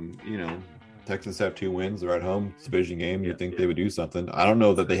 You know, Texans have 2 wins. They're at home. It's a division game. You'd think they would do something. I don't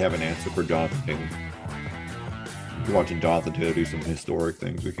know that they have an answer for Jonathan Taylor. You're watching Jonathan Taylor do some historic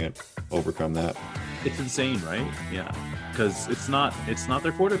things. We can't overcome that. It's insane, right? Yeah, because it's not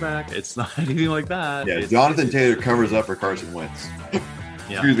their quarterback. It's not anything like that. Yeah, Jonathan Taylor covers up for Carson Wentz. Yeah.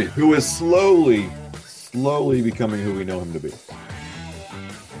 Excuse me, who is slowly becoming who we know him to be.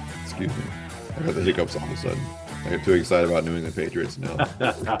 Excuse me. I got the hiccups all of a sudden. I get too excited about New England Patriots now.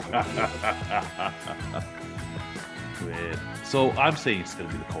 So I'm saying it's going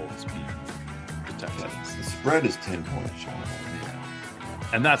to be the Colts beat the Texans. The spread is 10 points, Sean.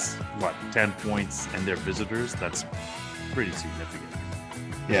 Yeah. And that's, 10 points and they're visitors? That's pretty significant.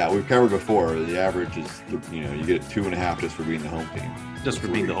 Yeah, we've covered before. The average is, you get 2.5 just for being the home team. Just for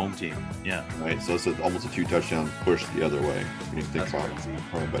being the home team, yeah. Right, so it's almost a 2-touchdown push the other way. When you think about crazy.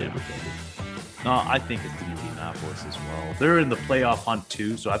 From a betting Yeah. perspective. No, I think it's going to be Indianapolis as well. They're in the playoff hunt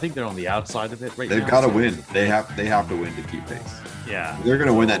too, so I think they're on the outside of it right now. They've got to so- win. They have to win to keep pace. Yeah. They're going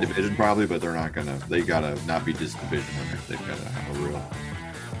to win that division probably, but they're not going to. They got to not be just division winners. They've got to have a real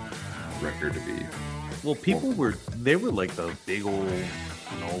record to be. Well, they were like the big old,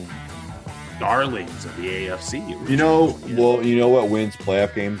 darlings of the AFC. You know what wins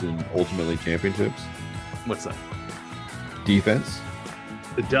playoff games and ultimately championships? What's that? Defense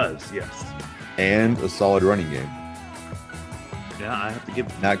It does, yes. and a solid running game. Yeah, I have to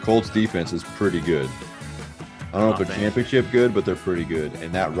give. That Colts defense is pretty good. I don't know if Not they're bad. championship good, but they're pretty good.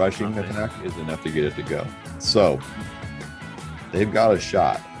 And that rushing Not bad. attack is enough to get it to go. So they've got a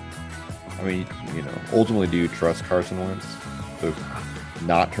shot. I mean, ultimately, do you trust Carson Wentz to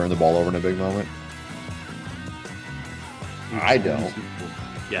not turn the ball over in a big moment? I don't.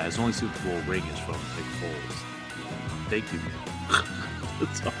 Yeah, his only Super Bowl ring is from Nick Foles. Thank you.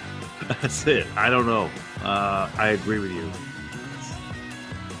 That's it. I don't know. I agree with you.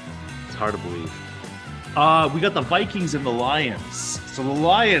 It's hard to believe. We got the Vikings and the Lions. So the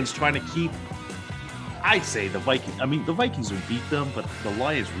Lions trying to keep. I'd say the Vikings. I mean, the Vikings would beat them, but the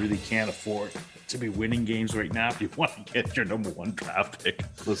Lions really can't afford to be winning games right now if you want to get your number 1 draft pick.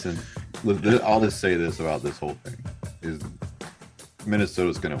 Listen, I'll just say this about this whole thing: is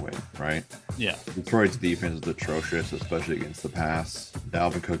Minnesota's going to win, right? Yeah. Detroit's defense is atrocious, especially against the pass.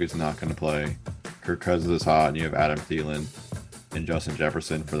 Dalvin Cook is not going to play. Kirk Cousins is hot, and you have Adam Thielen and Justin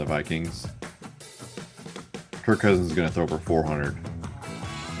Jefferson for the Vikings. Kirk Cousins is going to throw for 400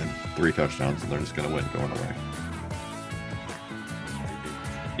 and 3 touchdowns, and they're just going to win going away.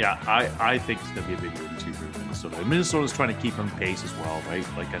 Yeah, I think it's going to be a big win too for Minnesota. And Minnesota's trying to keep them pace as well, right?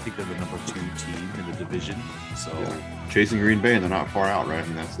 Like, I think they're the number 2 team in the division. So, Yeah. Chasing Green Bay, and they're not far out, right?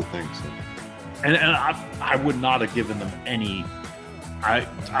 And that's the thing. So. and I would not have given them any.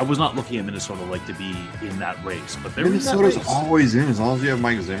 I was not looking at Minnesota like to be in that race, but they're Minnesota's in that race. always in. As long as you have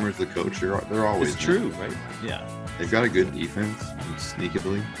Mike Zimmer as the coach, they're always It's in. true, right? Yeah. They've got a good defense,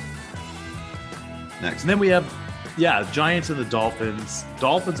 sneakily. Next. And then we have, Giants and the Dolphins.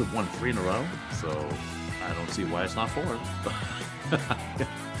 Dolphins have won 3 in a row, so I don't see why it's not 4.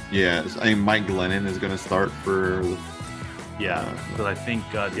 Yeah, I mean, Mike Glennon is going to start for. Yeah, because I think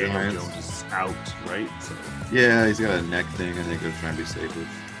Daniel Giants. Jones is out, right? So Yeah, he's got a neck thing. I think they're trying to be safe with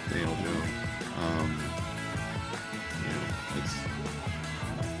Daniel Jones.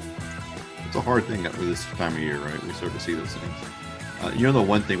 It's a hard thing with this time of year, right? We start to see those things. The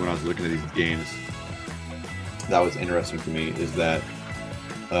one thing when I was looking at these games that was interesting to me is that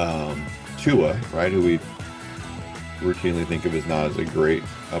Tua, right, who we routinely think of as not as a great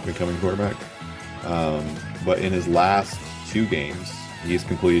up-and-coming quarterback, but in his last 2 games, he's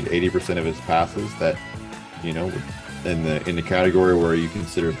completed 80% of his passes that, in the category where you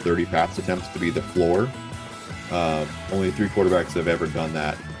consider 30 pass attempts to be the floor. Only 3 quarterbacks have ever done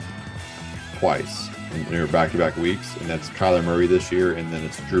that twice in their back-to-back weeks, and that's Kyler Murray this year, and then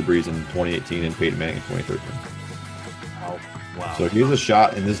it's Drew Brees in 2018 and Peyton Manning in 2013. wow. So he has a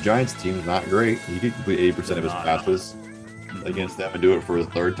shot, and this Giants team is not great. He did complete 80% of his Not. passes against them and do it for the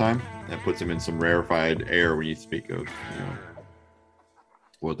 3rd time. That puts him in some rarefied air when you speak of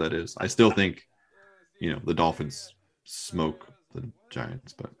what that is. I still think the Dolphins smoke the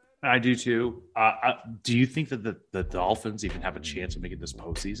Giants, but I do too. Do you think that the Dolphins even have a chance of making this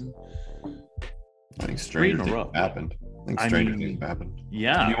postseason? I think 3 stranger in a things row. have happened. I think I stranger mean, things have happened.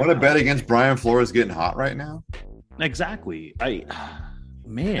 Yeah, You want to bet against Brian Flores getting hot right now? exactly.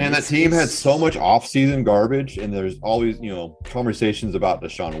 Man, And that team had so much off-season garbage, and there's always, conversations about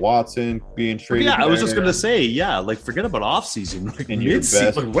Deshaun Watson being traded. Yeah, I was there. just gonna say, forget about off season, like And your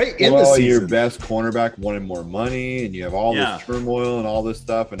mid-season, best, right in the your season. best cornerback wanted more money, and you have all Yeah. this turmoil and all this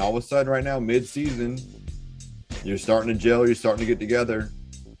stuff, and all of a sudden, right now, mid-season, you're starting to gel, you're starting to get together.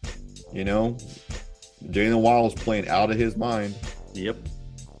 You know, Jalen Waddle's playing out of his mind Yep.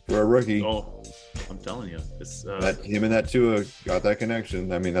 for a rookie. Oh, I'm telling you, it's That him and that Tua got that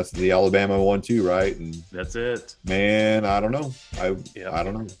connection. I mean, that's the Alabama 1-2, right? And that's it. man, I don't know. I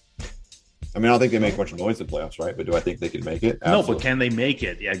don't know. I mean, I don't think they make much noise in playoffs, right? But do I think they can make it? No, but can they make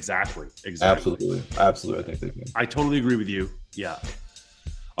it? Yeah, exactly. Absolutely. I think they can. I totally agree with you. Yeah.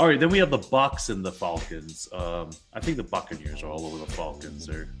 All right, then we have the Bucks and the Falcons. I think the Buccaneers are all over the Falcons.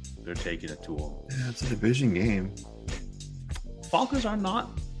 They're taking it to them. Yeah, it's a division game. Falcons are not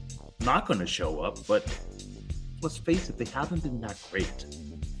going to show up, but let's face it, they haven't been that great.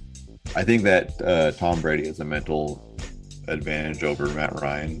 I think that Tom Brady has a mental advantage over Matt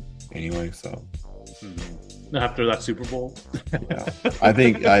Ryan anyway. So After that Super Bowl, yeah, I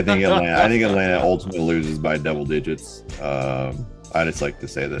think Atlanta ultimately loses by double digits. I just like to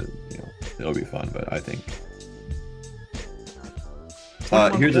say that it'll be fun, but I think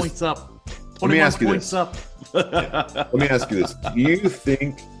here's points up. Let me ask you this. Up. Let me ask you this: do you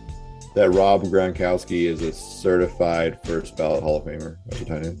think that Rob Gronkowski is a certified first ballot Hall of Famer as a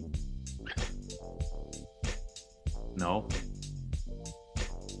tight end? No.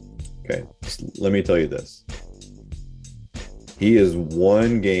 Okay, let me tell you this. He is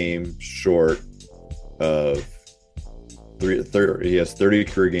one game short of he has 30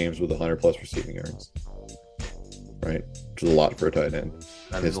 career games with 100 plus receiving yards. Right? Which is a lot for a tight end.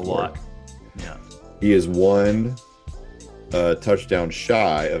 That is a lot. Yeah. He is one touchdown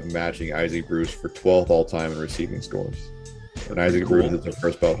shy of matching Isaac Bruce for 12th all time in receiving scores. And Isaac Bruce is a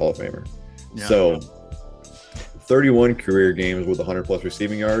first ballot Hall of Famer. Yeah. So 31 career games with 100 plus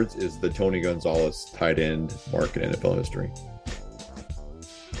receiving yards is the Tony Gonzalez tight end mark in NFL history.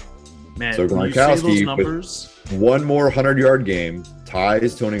 Man, so when you say those Gronkowski, numbers, one more 100-yard game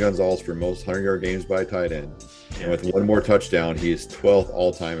ties Tony Gonzalez for most 100-yard games by a tight end. yeah. And with one more touchdown, he is 12th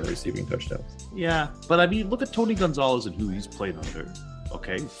all-time in receiving touchdowns. Yeah, but I mean, look at Tony Gonzalez and who he's played under.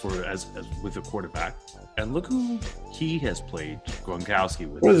 Okay, for as with a quarterback, and look who he has played Gronkowski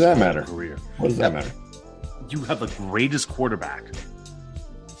with. What does that matter? Career. What does that matter? You have the greatest quarterback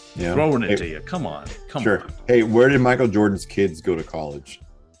Yeah. throwing it to you. Come on. Sure. Hey, where did Michael Jordan's kids go to college?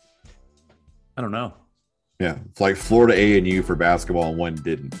 I don't know. Yeah, it's like Florida A&U for basketball and one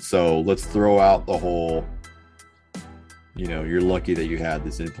didn't. So let's throw out the whole, you're lucky that you had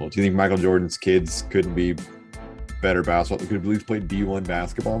this influence. You think Michael Jordan's kids couldn't be better basketball? They could have at least played D1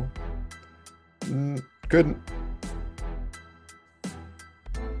 basketball? Couldn't.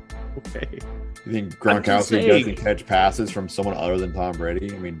 Okay. You think Gronkowski doesn't catch passes from someone other than Tom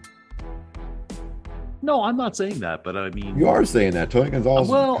Brady? I mean, No, I'm not saying that, but I mean, you are saying that. Tony Gonzalez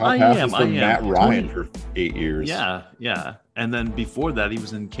I passes am. from Matt Ryan for 8 years. Yeah. And then before that, he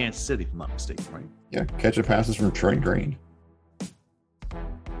was in Kansas City, if I'm not mistaken, right? Yeah, catching passes from Trent Green.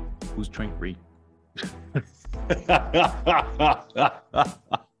 Who's Trent Green?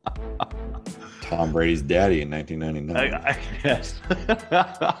 Tom Brady's daddy in 1999. I guess.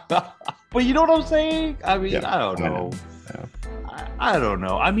 But you know what I'm saying? I mean, Yeah, I don't know. Yeah. I don't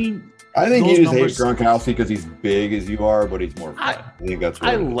know. I mean, I think those you just numbers- hate Gronkowski because he's big as you are, but he's more fun. I think that's what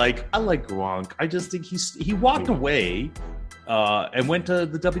I it is. like Gronk. I just think he walked away and went to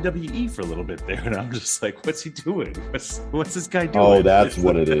the WWE for a little bit there, and I'm just like, what's he doing? What's this guy doing? Oh, that's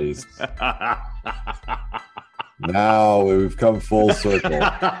what it is. Now we've come full circle.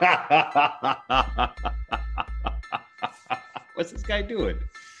 What's this guy doing?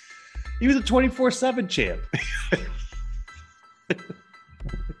 He was a 24/7 champ.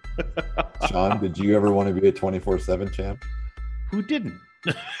 Sean, did you ever want to be a 24/7 champ? Who didn't?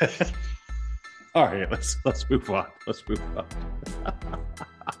 All right, let's move on. Let's move on.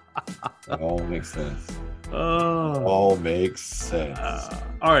 It all makes sense. Oh. All makes sense.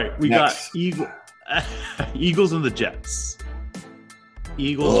 All right, we Next. got Eagles and the Jets.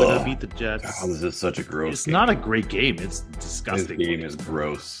 Eagles are going to beat the Jets. Oh, this is such a gross It's game. not a great game. It's This disgusting. game is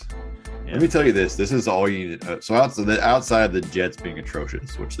gross. Yeah. Let me tell you this. This is all you need. So outside of the Jets being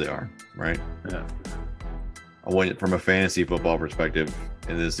atrocious, which they are, right? Yeah. I want it from a fantasy football perspective,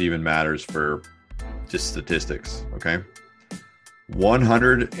 and this even matters for just statistics, okay?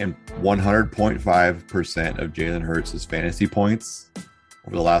 100 and 100.5% of Jalen Hurts' fantasy points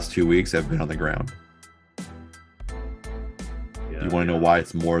over the last 2 weeks have been on the ground. Yeah. You want to know why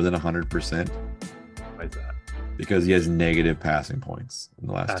it's more than 100%? Why is that? Because he has negative passing points in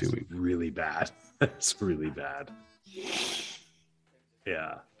the last That's 2 weeks. really bad. That's really bad.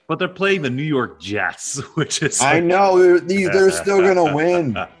 Yeah. But they're playing the New York Jets, which is I know they're still gonna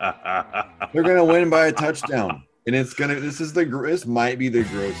win. They're gonna win by a touchdown, and this might be the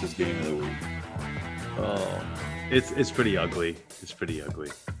grossest game of the week. Oh. It's pretty ugly. It's pretty ugly.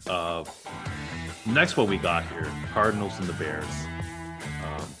 Next one we got here: Cardinals and the Bears.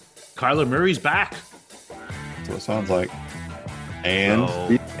 Kyler Murray's back. That's what it sounds like. And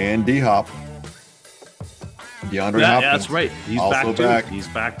So- and D Hop. DeAndre Yeah, Hopkins. that's right. He's also back too. back. He's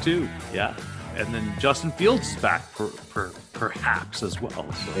back too. Yeah, and then Justin Fields is back perhaps as well.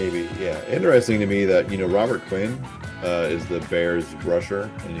 So. Maybe, yeah. Interesting to me that Robert Quinn is the Bears rusher,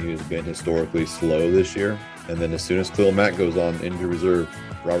 and he has been historically slow this year. And then as soon as Khalil Mack goes on injured reserve,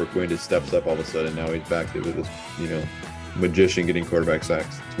 Robert Quinn just steps up all of a sudden. Now he's back with this, magician getting quarterback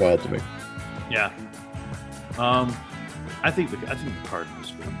sacks. It's wild to me. Yeah. I think the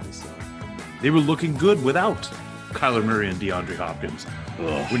Cardinals win this. They were looking good without Kyler Murray and DeAndre Hopkins,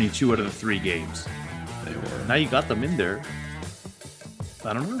 winning 2 out of the 3 games. They were. Now you got them in there.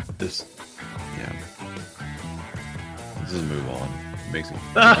 I don't know. This, yeah. Let's just move on. It makes it.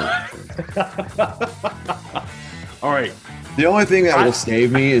 All right. The only thing that will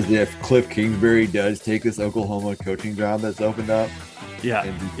save me is if Cliff Kingsbury does take this Oklahoma coaching job that's opened up Yeah.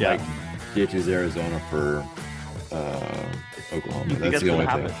 and ditches Arizona for Oklahoma. You think That's the only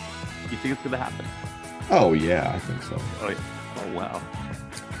gonna thing. happen? You think it's going to happen? Oh yeah, I think so. Oh, yeah. Oh wow.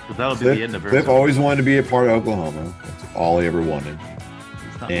 But that'll be the end of Cliff Arizona. always wanted to be a part of Oklahoma. That's all he ever wanted.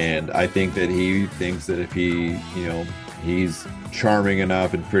 It's not- And I think that he thinks that if he, he's charming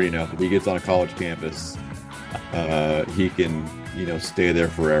enough and pretty enough that he gets on a college campus, he can, stay there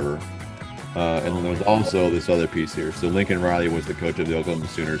forever. And then there's also this other piece here. So Lincoln Riley was the coach of the Oklahoma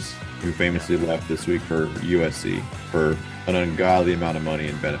Sooners, who famously left this week for USC for an ungodly amount of money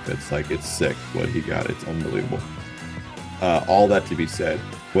and benefits. Like, it's sick what he got. It's unbelievable. All that to be said,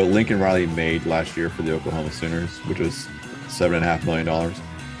 what Lincoln Riley made last year for the Oklahoma Sooners, which was $7.5 million,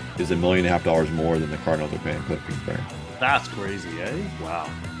 is $1.5 million more than the Cardinals are paying Cliff Kingsbury. That's crazy, eh? Wow.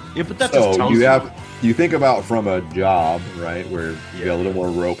 Yeah, but that just So tells you think about from a job, right, where you got a Yeah. little more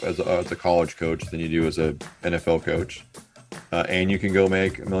rope as a college coach than you do as a NFL coach, and you can go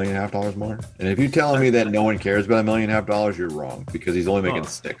make $1.5 million more. And if you're telling me that no one cares about $1.5 million, you're wrong, because he's only making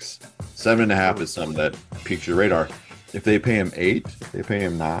 6. 7.5 is something that piques your radar. If they pay him 8, they pay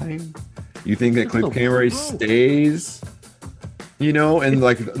him 9. You think that Cliff Kingsbury stays? And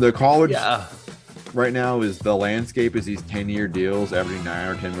like the college right now is the landscape is these 10-year deals averaging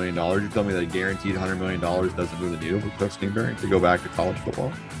 $9 or $10 million. You tell me that a guaranteed $100 million doesn't move the needle for Cliff Kingsbury to go back to college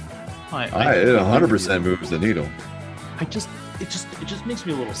football? It 100% moves the needle. It just makes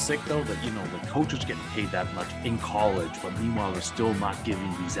me a little sick though that the coaches getting paid that much in college, but meanwhile they're still not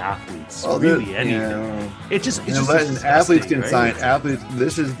giving these athletes really anything. It's just Athletes can disgusting, sign right?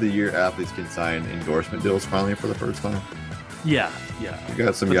 This is the year athletes can sign endorsement deals finally for the first time. Yeah. You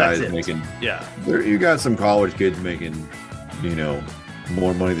got some But guys that's it. making. Yeah. You got some college kids making,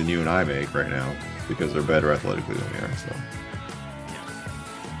 more money than you and I make right now because they're better athletically than we are. So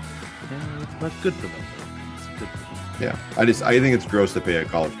That's good for them. It's good for them. yeah, I think it's gross to pay a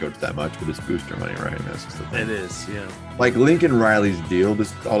college coach that much, but it's booster money, right? And that's just the thing. It is, yeah. Like Lincoln Riley's deal.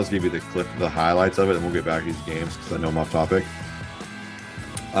 I'll just give you the highlights of it, and we'll get back to these games because I know I'm off topic.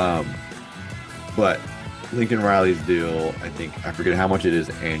 But Lincoln Riley's deal, I forget how much it is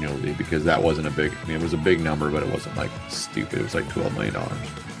annually because that wasn't it was a big number, but it wasn't like stupid. It was like $12 million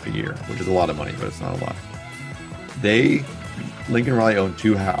a year, which is a lot of money, but it's not a lot. Lincoln Riley owned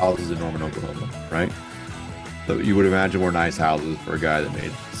 2 houses in Norman, Oklahoma, right? So you would imagine were nice houses for a guy that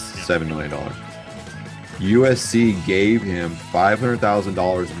made $7 million. USC gave him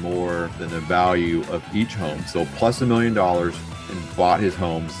 $500,000 more than the value of each home, so plus $1 million, and bought his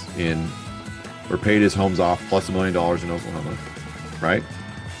homes or paid his homes off plus $1 million in Oklahoma, right?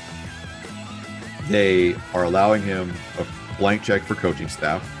 They are allowing him a blank check for coaching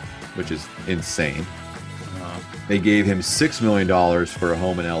staff, which is insane. They gave him $6 million for a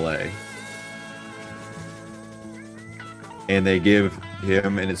home in LA. And they give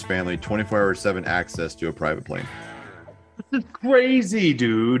him and his family 24/7 access to a private plane. This is crazy,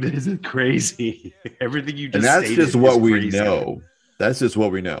 dude. This is crazy. Everything you just And that's stated just what is we crazy. know. That's just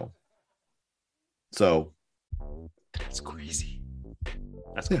what we know. So, That's crazy.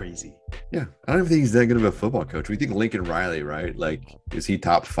 That's Yeah. crazy. yeah, I don't even think he's that good of a football coach. We think Lincoln Riley, right? Like, is he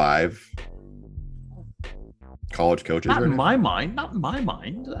top 5 college coaches Not right in now? my mind. Not in my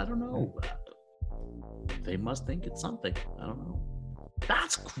mind. I don't know. They must think it's something. I don't know.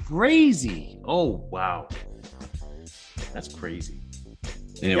 That's crazy. Oh, wow. That's crazy.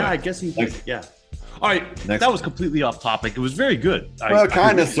 Anyway, Yeah, I guess he next- did. Yeah. All right. next- That was completely off topic. It was very good. well,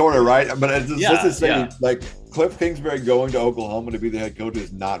 kind of, sort of, right? But let's just say, yeah. like, Cliff Kingsbury going to Oklahoma to be the head coach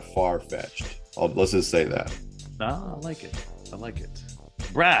is not far-fetched. Let's just say that. No, I like it. I like it.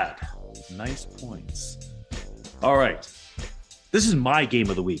 Brad, nice points. All right. This is my game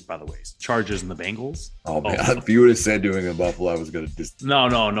of the week, by the way. Chargers and the Bengals. Oh man, if you would have said doing in Buffalo, I was going to just No.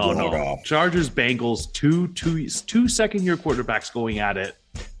 log off. Chargers, Bengals, two second-year quarterbacks going at it.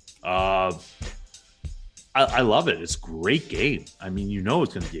 I love it. It's a great game. I mean, you know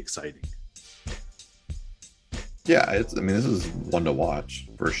it's going to be exciting. Yeah, this is one to watch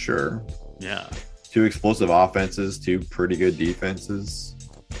for sure. Yeah. Two explosive offenses, two pretty good defenses.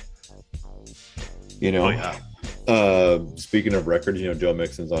 You know, Oh, yeah. Speaking of records, Joe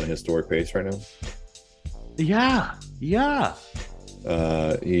Mixon's on a historic pace right now. Yeah.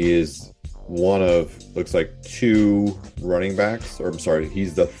 He is one of, looks like, two running backs, or I'm sorry,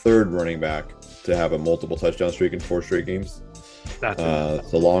 he's the third running back to have a multiple touchdown streak in 4 straight games. That's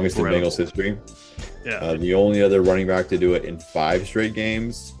The longest in incredible. Bengals history. yeah. The only other running back to do it in 5 straight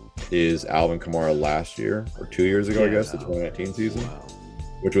games is Alvin Kamara last year, or 2 years ago, I Yeah. guess, the 2019 season, Wow.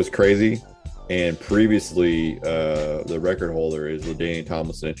 which was crazy. And previously, the record holder is LaDainian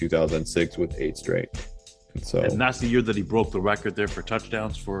Tomlinson in 2006 with 8 straight. And so, And that's the year that he broke the record there for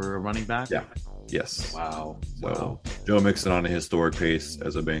touchdowns for a running back? Yeah. yes. Wow. So Wow. Joe Mixon on a historic pace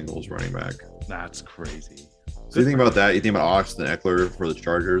as a Bengals running back. That's crazy. So you think about that? You think about Austin Eckler for the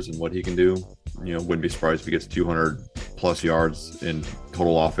Chargers and what he can do. Wouldn't be surprised if he gets 200 plus yards in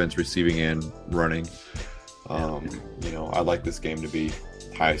total offense, receiving and running. I like this game to be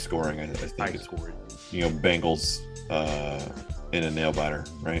high scoring. I think High it's scoring. Bengals in a nail biter,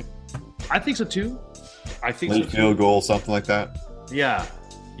 right? I think so too. I think so Late too. field goal, something like that. Yeah.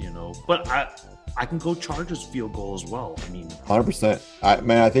 But I can go Chargers field goal as well. I mean, 100%.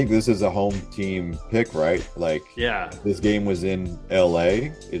 I think this is a home team pick, right? Like, yeah, if this game was in LA,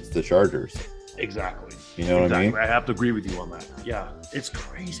 it's the Chargers. exactly. You know what I mean? I have to agree with you on that. Yeah. It's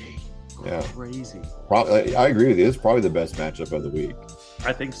crazy. Yeah. Crazy. Probably, I agree with you. It's probably the best matchup of the week.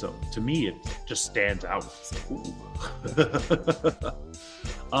 I think so. To me, it just stands out. Ooh.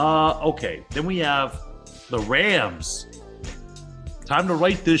 Okay. Then we have the Rams. Time to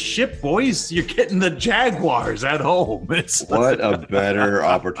right this ship, boys. You're getting the Jaguars at home. It's What a better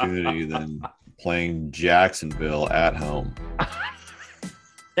opportunity than playing Jacksonville at home.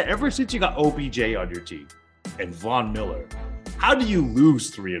 ever since you got OBJ on your team and Von Miller, how do you lose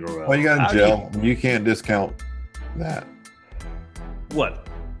 3 in a row? Well, you got How to do gel. You can't discount that What?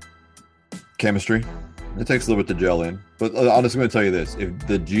 chemistry. It takes a little bit to gel in. But I'm just going to tell you this. If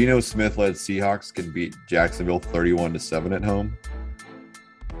the Geno Smith-led Seahawks can beat Jacksonville 31-7 at home,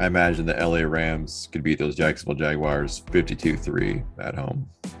 I imagine the LA Rams could beat those Jacksonville Jaguars 52-3 at home.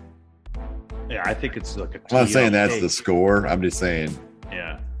 Yeah, I think it's like a I'm not saying tee-up. that's Hey, the score. I'm just saying,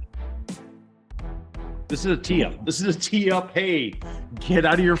 Yeah. This is a tee up. This is a tee up. Hey, get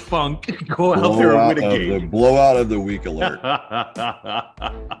out of your funk. Go out there and win a game. blowout of the week alert.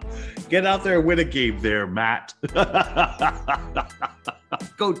 Get out there and win a game there, Matt.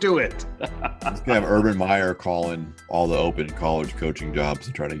 Go do it. Let's have Urban Meyer calling all the open college coaching jobs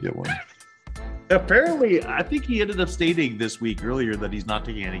to try to get one. Apparently, I think he ended up stating this week earlier that he's not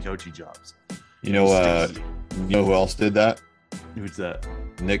taking any coaching jobs. You know who else did that? Who's that?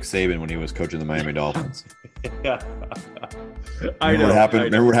 Nick Saban when he was coaching the Miami Dolphins. Yeah. Remember what happened?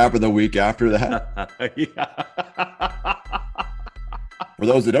 Remember what happened the week after that? Yeah. For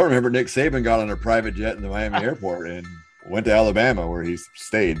those that don't remember, Nick Saban got on a private jet in the Miami airport and went to Alabama, where he's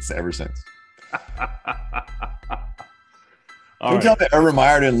stayed ever since. All Can you tell right. that Urban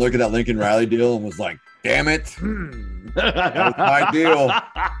Meyer didn't look at that Lincoln Riley deal and was like, "Damn it, that was my deal.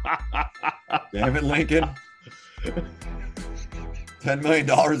 Damn it, Lincoln. $10 million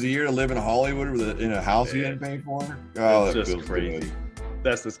a year to live in Hollywood in a house you didn't pay for? Oh, It's that just feels crazy. good."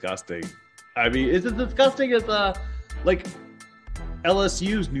 That's disgusting. I mean, is it disgusting as like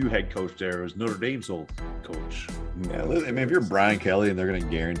LSU's new head coach there is Notre Dame's old coach? Yeah, I mean, if you're Brian Kelly and they're going to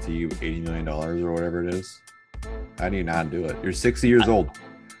guarantee you $80 million or whatever it is, how do you not do it? You're 60 years old.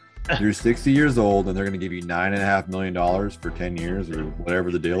 You're 60 years old, and they're going to give you $9.5 million for 10 years or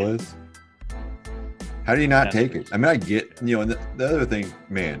whatever the deal is. How do you not take it? I mean, I get, and the other thing,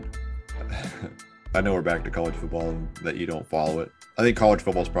 man, I know we're back to college football and that you don't follow it. I think college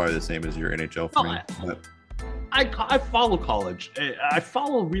football is probably the same as your NHL for No, me. But I follow college. I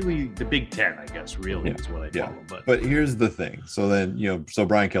follow really the Big Ten, I guess, really Yeah. is what I Yeah. follow. But here's the thing. So then, so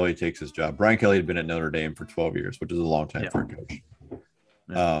Brian Kelly takes his job. Brian Kelly had been at Notre Dame for 12 years, which is a long time Yeah. for a coach.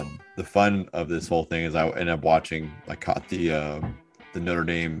 Yeah. The fun of this whole thing is I ended up watching, I caught the Notre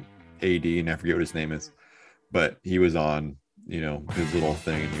Dame AD, and I forget what his name is, but he was on, his little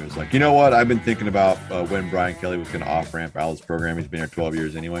thing. And he was like, you know what? I've been thinking about when Brian Kelly was going to off-ramp out of his program. He's been here 12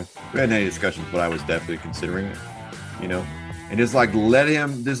 years anyway. We hadn't had any discussions, but I was definitely considering it, and just like let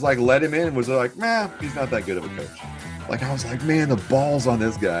him in, and was like, man, he's not that good of a coach. Like, I was like, man, the balls on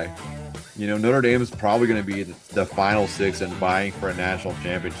this guy. You know, Notre Dame is probably going to be the final six and vying for a national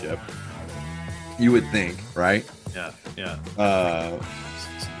championship. You would think, right? Yeah.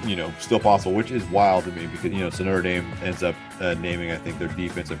 You know, still possible, which is wild to me because, you know, so Notre Dame ends up naming, I think, their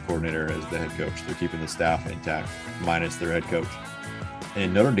defensive coordinator as the head coach. They're keeping the staff intact, minus their head coach.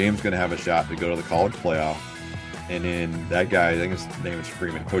 And Notre Dame's going to have a shot to go to the college playoff. And then that guy, I think his name is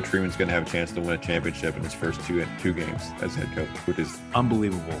Freeman. Coach Freeman's going to have a chance to win a championship in his first two games as head coach, which is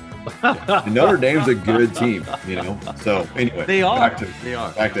unbelievable. Yeah. Notre Dame's a good team, you know. So anyway, they are. Back to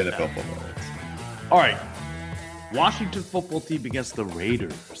NFL football. All right, Washington football team against the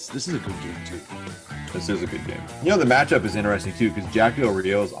Raiders. This is a good game too. This is a good game. You know, the matchup is interesting too because Jack Del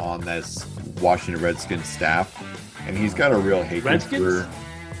Rio is on this Washington Redskins staff, and he's got a real hatred for.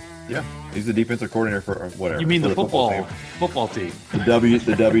 Yeah, he's the defensive coordinator for whatever. You mean the football team? The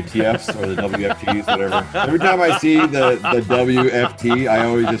WTFs or the WFTs, whatever. Every time I see the WFT, I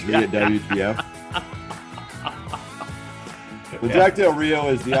always just read it WTF. But Jack Del Rio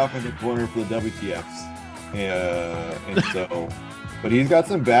is the offensive coordinator for the WTFs, and so, but he's got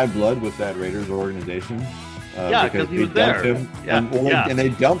some bad blood with that Raiders organization. Because he was there. And they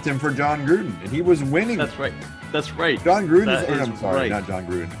dumped him for John Gruden, and he was winning. That's right. John Gruden not John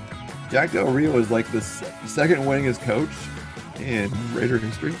Gruden. Jack Del Rio is like the second winningest coach in Raider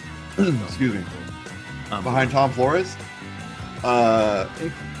history. Excuse me. Behind Tom Flores. He got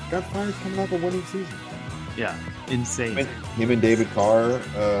fired coming off a winning season. Yeah, insane. Him and David Carr,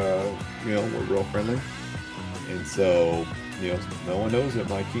 you know, were real friendly. And so, you know, no one knows him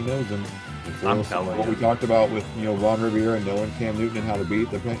like he knows him. I'm telling what you. we talked about with, you know, Ron Rivera and knowing Cam Newton and how to beat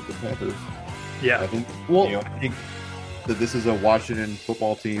the Panthers. Yeah. I think that this is a Washington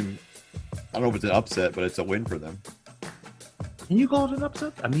football team. I don't know if it's an upset, but it's a win for them. Can you call it an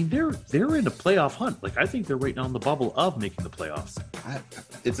upset? I mean, they're in a playoff hunt. Like, I think they're right on the bubble of making the playoffs.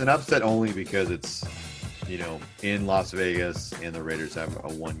 It's an upset only because it's, you know, in Las Vegas and the Raiders have a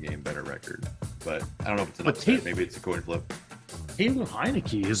one-game better record. But I don't know if it's an upset. Maybe it's a coin flip. Taylor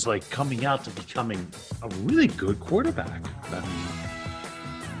Heineke is like coming out to becoming a really good quarterback. I mean,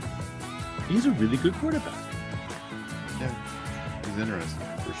 he's a really good quarterback. Yeah, he's interesting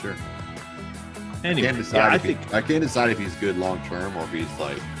for sure. Anyway, I can't decide if he's good long term or if he's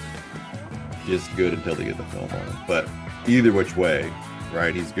like just good until they get the film on him. But either which way,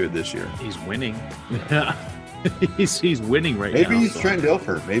 right? He's good this year. He's winning. Yeah, he's winning right now. Maybe he's Trent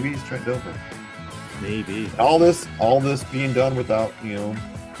Dilfer. Maybe all this being done without, you know,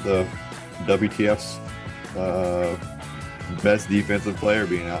 the WTF's best defensive player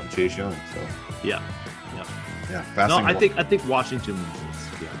being out, Chase Young. So yeah. No, I think Washington wins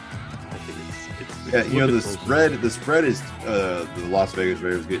this. Yeah, I think it's you know, the spread is the Las Vegas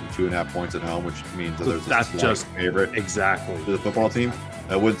Raiders getting 2.5 points at home, which means that there's that's just favorite exactly to the football team.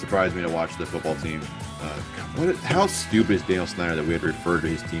 That wouldn't surprise me to watch the football team. How stupid is Daniel Snyder that we had to refer to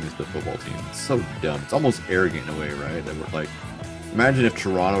his team as the football team? It's so dumb. It's almost arrogant in a way, right? That we're like, imagine if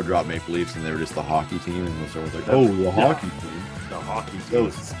Toronto dropped Maple Leafs and they were just the hockey team, and so was like, hockey team. The hockey team. So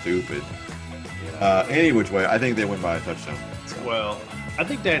stupid. Any which way, I think they win by a touchdown. So. Well, I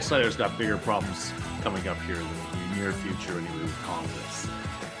think Dan Snyder's got bigger problems coming up here in the near future anyway with Congress.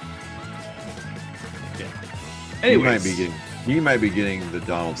 Yeah. Anyways. He might be getting the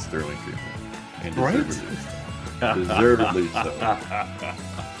Donald Sterling treatment. And deservedly so.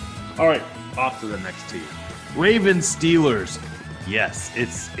 All right, off to the next team. Ravens Steelers. Yes,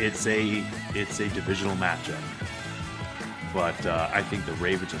 it's a divisional matchup. But I think the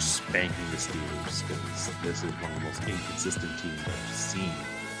Ravens are spanking the Steelers because this is one of the most inconsistent teams I've seen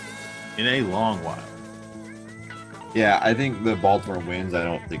in a long while. Yeah, I think the Baltimore wins. I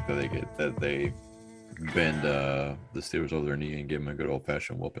don't think that they bend the Steelers over their knee and give them a good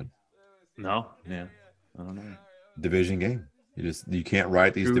old-fashioned whooping. No, yeah, I don't know. Division game. You can't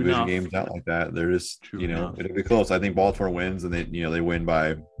write these division games out like that. They're just it'll be close. I think Baltimore wins, and they win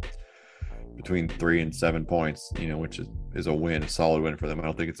by between 3 and 7 points. Which is a win, a solid win for them. I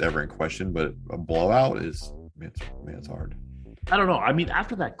don't think it's ever in question, but a blowout is it's hard. I don't know. I mean,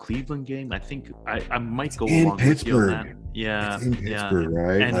 after that Cleveland game, I think I might go in along Pittsburgh. with you on that. Yeah, it's in Pittsburgh,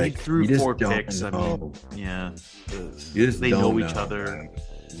 right? And he threw 4 picks. Know. I mean, yeah, they know each other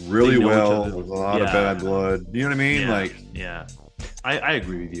really well. With a lot of bad blood. You know what I mean? Yeah. I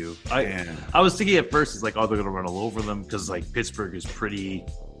agree with you. I was thinking at first, it's like, they're going to run all over them because Pittsburgh is pretty.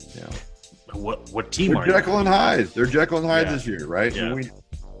 Yeah. What team are Jekyll and Hyde? They're Jekyll and Hyde this year, right? Yeah.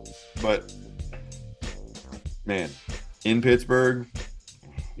 But man, in Pittsburgh,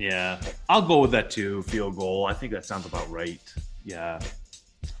 Yeah, I'll go with that too. Field goal. I think that sounds about right. Yeah.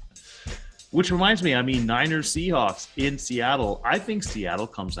 Which reminds me, I mean, Niners Seahawks in Seattle. I think Seattle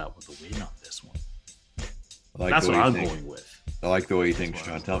comes out with a win on this one. That's what I'm going with. I like the way you think,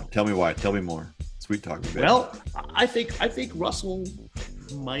 Sean. Tell me why. Tell me more. Sweet talk. Well, I think Russell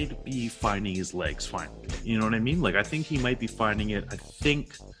might be finding his legs finally. You know what I mean? Like, I think he might be finding it. I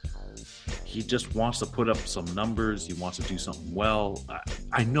think he just wants to put up some numbers. He wants to do something well.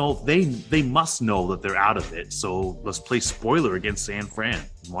 I know they must know that they're out of it. So let's play spoiler against San Fran.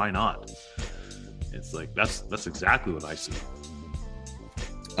 Why not? It's like that's exactly what I see.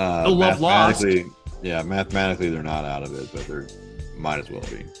 No love lost. Yeah, mathematically they're not out of it, but they're might as well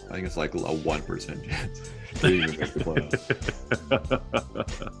be. I think it's like a 1% chance they even make the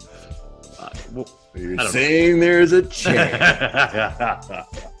playoffs. You're saying there's a chance.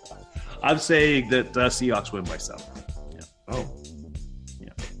 I'm saying that Seahawks win by 7. Yeah. Oh.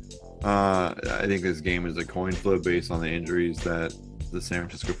 Yeah. I think this game is a coin flip based on the injuries that the San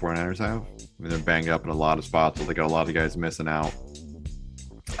Francisco 49ers have. I mean, they're banged up in a lot of spots, so they got a lot of guys missing out.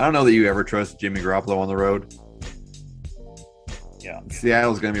 I don't know that you ever trust Jimmy Garoppolo on the road. Yeah.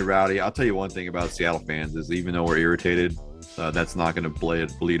 Seattle's going to be rowdy. I'll tell you one thing about Seattle fans is even though we're irritated, that's not going to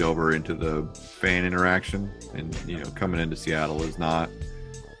bleed over into the fan interaction. And, coming into Seattle is not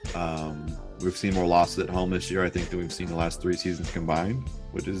we've seen more losses at home this year, I think, than we've seen the last 3 seasons combined,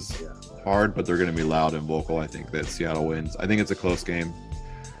 which is hard, but they're going to be loud and vocal. I think that Seattle wins. I think it's a close game.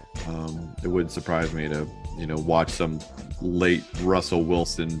 It wouldn't surprise me to, watch some late Russell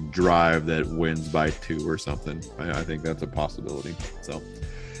Wilson drive that wins by 2 or something. I think that's a possibility. So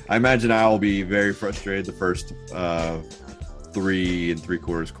I imagine I will be very frustrated the first 3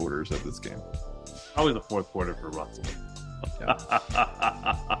 3/4 quarters of this game. Probably the fourth quarter for Russell. Yeah.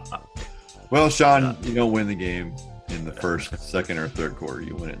 Well, Sean, you don't win the game in the first, second, or third quarter.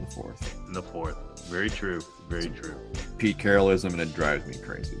 You win it in the fourth. In the fourth. Very true. Very true. Pete Carrollism, and it drives me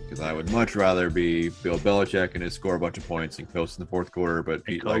crazy because I would much rather be Bill Belichick and just score a bunch of points and coast in the fourth quarter, but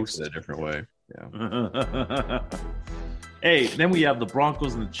Pete likes it a different way. Yeah. Hey, then we have the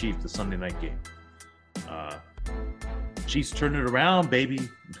Broncos and the Chiefs, the Sunday night game. Chiefs turn it around, baby.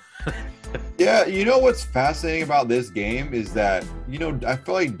 Yeah, what's fascinating about this game is that, I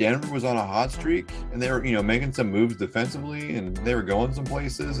feel like Denver was on a hot streak and they were, making some moves defensively and they were going some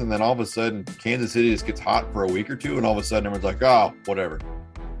places. And then all of a sudden, Kansas City just gets hot for a week or two. And all of a sudden, everyone's like, oh, whatever.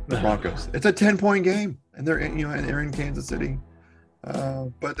 The Broncos. It's a 10-point game and they're in Kansas City.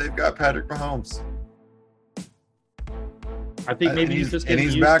 But they've got Patrick Mahomes. I think maybe he's just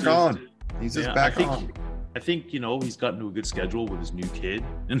he's back on. He's just back on. I think, he's gotten to a good schedule with his new kid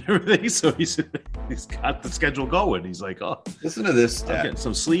and everything. So he's got the schedule going. He's like, oh, listen to this stat. I'm getting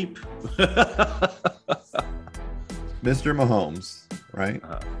some sleep. Mr. Mahomes, right,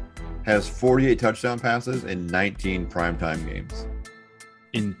 has 48 touchdown passes in 19 primetime games.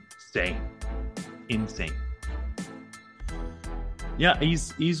 Insane. Yeah,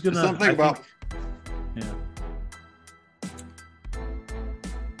 he's going to. Yeah.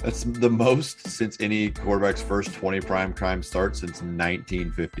 That's the most since any quarterback's first 20 primetime starts since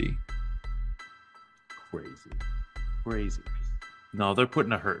 1950. Crazy. No, they're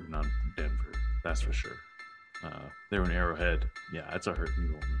putting a hurting on Denver. That's for sure. They're in Arrowhead. Yeah, that's a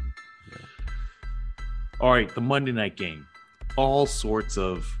hurting going on. Yeah. All right, the Monday night game. All sorts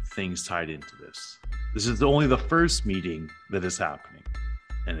of things tied into this. This is only the first meeting that is happening.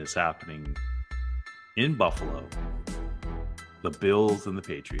 And it's happening in Buffalo. The Bills and the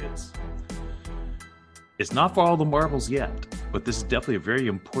Patriots. It's not for all the marbles yet, but this is definitely a very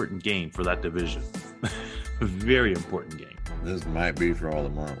important game for that division. A very important game. This might be for all the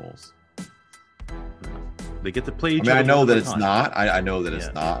marbles. They get to play each other. I know that it's not. I know that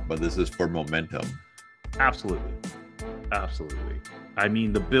it's not, but this is for momentum. Absolutely. I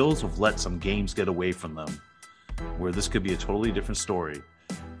mean, the Bills have let some games get away from them where this could be a totally different story.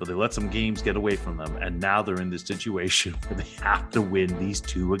 But they let some games get away from them, and now they're in this situation where they have to win these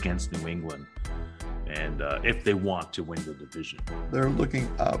 2 against New England, and if they want to win the division, they're looking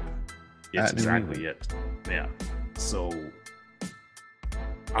up. It's exactly it. Yeah. So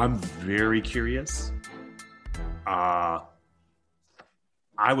I'm very curious. I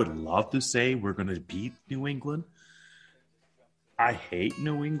would love to say we're going to beat New England. I hate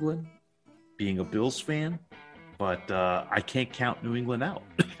New England, being a Bills fan. But I can't count New England out.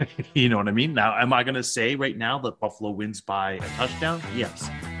 You know what I mean? Now, am I going to say right now that Buffalo wins by a touchdown? Yes.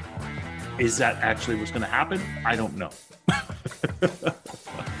 Is that actually what's going to happen? I don't know.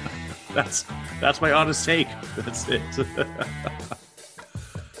 That's my honest take. That's it.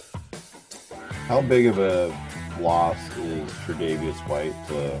 How big of a loss is Tre'Davious White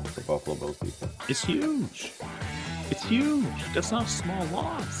to the Buffalo Bills defense? It's huge. It's huge. That's not a small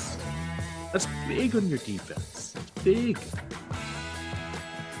loss. That's big on your defense. It's big.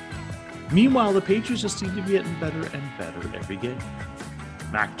 Meanwhile, the Patriots just seem to be getting better and better every game.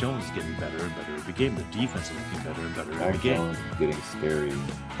 Mac Jones is getting better and better every game. The defense is looking better and better every Mac game. Jones is getting scary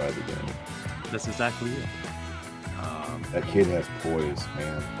by the game. That's exactly it. That kid has poise,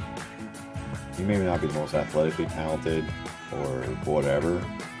 man. He may not be the most athletically talented or whatever,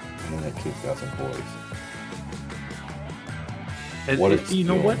 and that kid's got some poise. And What you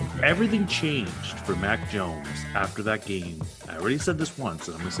know what? skill. Everything changed for Mac Jones after that game. I already said this once,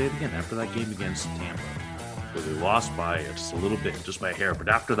 and I'm going to say it again. After that game against Tampa, where they lost by just a little bit, just by a hair. But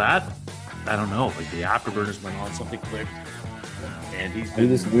after that, I don't know. Like the afterburners went on, something clicked, and he's been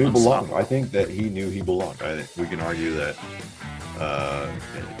We belong. unstoppable. I think that he knew he belonged. I think we can argue that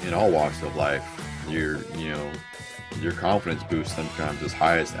in all walks of life, your confidence boosts sometimes is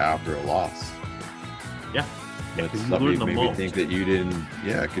highest after a loss. Yeah. That's 'cause you something learn you the maybe most. think that you didn't.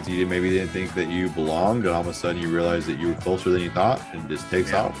 Yeah, because you maybe didn't think that you belonged, and all of a sudden you realize that you were closer than you thought, and it just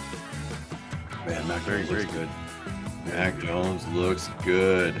takes Yeah. off. Man, Mac Very, Jones very looks good. Mac Jones looks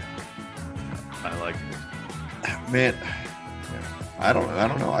good. I like it. Man, I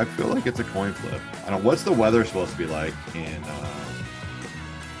don't know. I feel like it's a coin flip. I don't. What's the weather supposed to be like in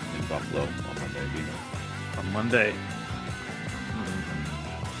Buffalo on Monday? Do you know? On Monday,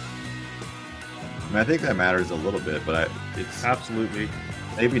 I mean, I think that matters a little bit, but it's absolutely.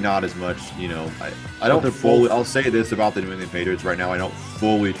 maybe not as much. I don't they're fully. both- I'll say this about the New England Patriots right now: I don't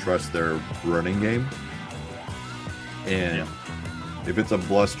fully trust their running game, and Yeah. if it's a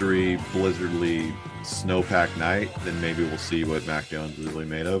blustery, blizzardly, snowpack night, then maybe we'll see what Mac Jones is really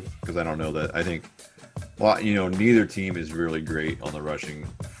made of. Because I don't know that. I think, neither team is really great on the rushing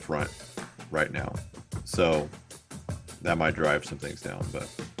front right now, so that might drive some things down. But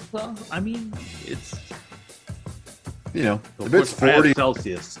Well, I mean, it's if it's I have 40,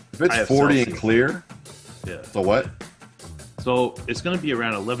 Celsius. if I it's have 40 and Celsius. clear, Yeah. so what? So it's going to be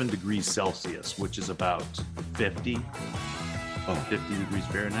around 11 degrees Celsius, which is about 50 Oh, degrees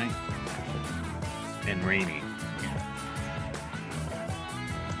Fahrenheit, and rainy.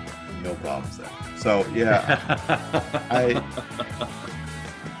 no problems there. So yeah,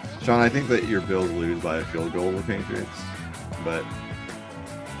 Sean, I think that your Bills lose by a field goal with Patriots, but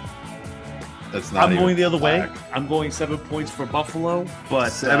that's not. I'm even going the other way. flag. I'm going 7 points for Buffalo, but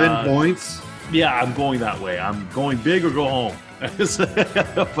 7 points. Yeah, I'm going that way. I'm going big or go home.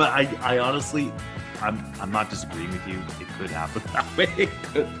 But I honestly, I'm not disagreeing with you. It could happen that way. It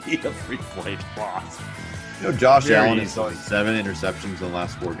could be a 3-point loss. Josh Very Allen has thrown easily. 7 interceptions in the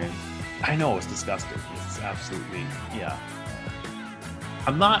last 4 games. I know it's disgusting. It's absolutely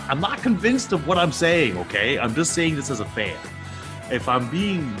I'm not convinced of what I'm saying. Okay, I'm just saying this as a fan. If I'm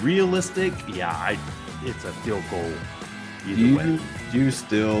being realistic, it's a field goal either way. Do you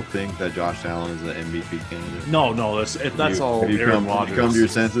still think that Josh Allen is an MVP candidate? No, that's all Have you Aaron come, Rodgers. Have you come to your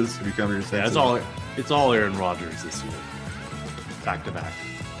senses? Have you come to your senses? Yeah, it's all Aaron Rodgers this year. Back to back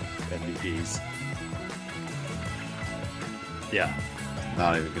MVPs. Yeah.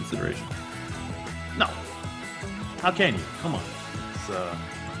 Not even consideration. No. How can you? Come on. It's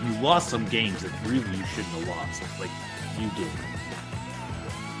you lost some games that really you shouldn't have lost. Like you did.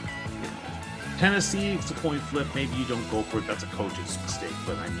 Tennessee, it's a coin flip. Maybe you don't go for it. That's a coach's mistake.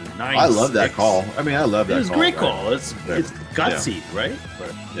 But I mean, 9-6. I love that call. I mean, I love that It was a call. great right? call. It's gutsy, right?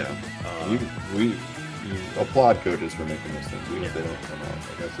 But Yeah. We applaud coaches for making those things. Even if they don't come out.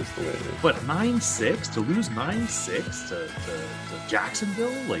 Like, that's just the way it is. But 9-6 to lose 9-6 to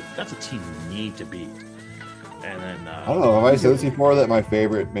Jacksonville, like that's a team you need to beat. And then I don't know. Have I said this before that my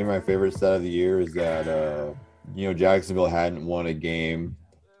favorite stat of the year is that Jacksonville hadn't won a game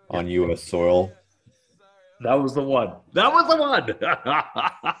on U.S. soil. that was the one. That was the one.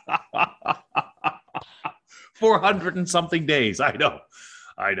 400 and something days. I know.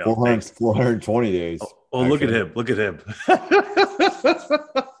 420 days. Oh, look at actually. him. Look at him.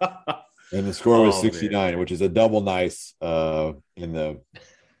 And the score was Oh, 69, which is a double nice in the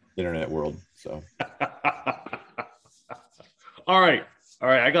internet world. So All right.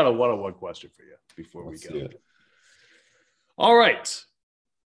 I got a one-on-one question for you before let's we see go. it. All right.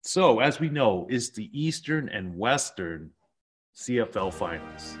 So, as we know, is the Eastern and Western CFL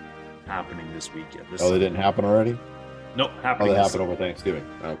finals happening this weekend. Oh, they didn't happen already? Nope, Oh, happening. they this- happened over Thanksgiving.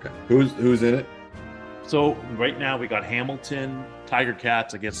 Okay. Who's in it? So, right now we got Hamilton Tiger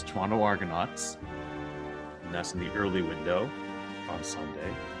Cats against Toronto Argonauts. And that's in the early window on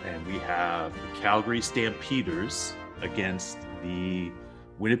Sunday. And we have the Calgary Stampeders against the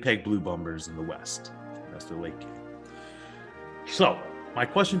Winnipeg Blue Bombers in the West. That's their late game. So, my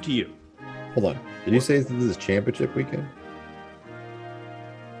question to you. Hold on. Did you say this is championship weekend?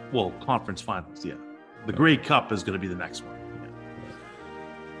 Well, conference finals, yeah. The Grey Cup is going to be the next one.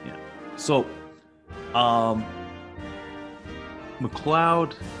 Yeah. So,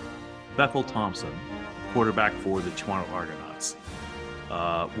 McLeod, Bethel Thompson, quarterback for the Toronto Argonauts,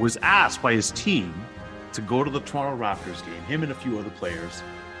 was asked by his team to go to the Toronto Raptors game, him and a few other players,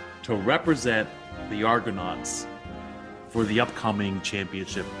 to represent the Argonauts for the upcoming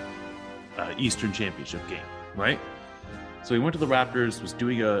championship, Eastern Championship game, right? So he went to the Raptors, was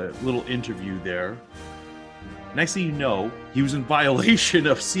doing a little interview there. Next thing you know, he was in violation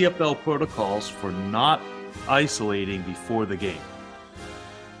of CFL protocols for not isolating before the game.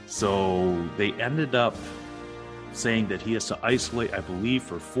 So they ended up saying that he has to isolate, I believe,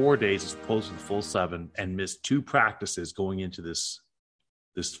 for 4 days as opposed to the full 7, and missed 2 practices going into this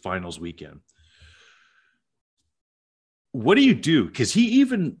finals weekend. What do you do? Because he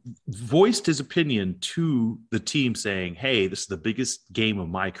even voiced his opinion to the team saying, hey, this is the biggest game of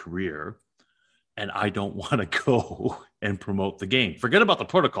my career, and I don't want to go and promote the game. Forget about the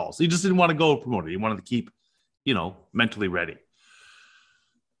protocols. He just didn't want to go promote it. He wanted to keep, mentally ready.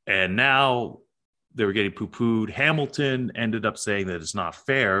 And now they were getting poo-pooed. Hamilton ended up saying that it's not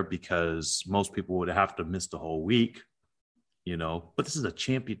fair because most people would have to miss the whole week, but this is a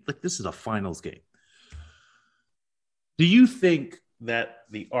this is a finals game. Do you think that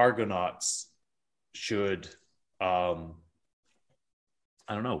the Argonauts should,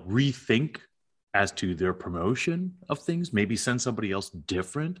 rethink as to their promotion of things? Maybe send somebody else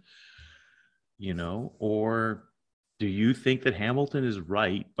different, or do you think that Hamilton is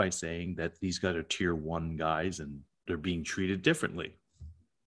right by saying that these guys are tier 1 guys and they're being treated differently?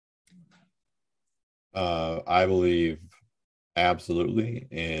 I believe absolutely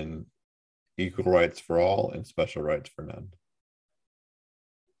in equal rights for all and special rights for none.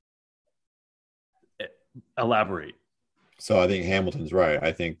 Elaborate. So I think Hamilton's right.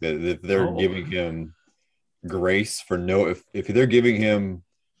 I think that if they're giving him grace for if they're giving him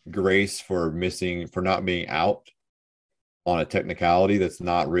grace for not being out on a technicality that's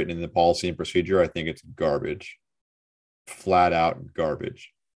not written in the policy and procedure, I think it's garbage. Flat out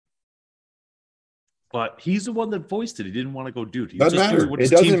garbage. But he's the one that voiced it. He didn't want to go do it. Doesn't matter. It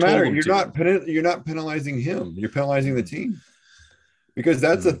doesn't matter. You're not penalizing him. You're penalizing the team. Because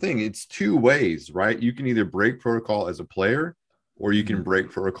that's the thing. It's 2 ways, right? You can either break protocol as a player or you can break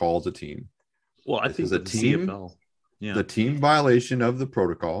protocol as a team. Well, I think the CFL. Yeah. The team violation of the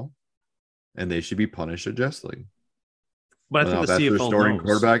protocol, and they should be punished justly. But I think the CFL their starting knows.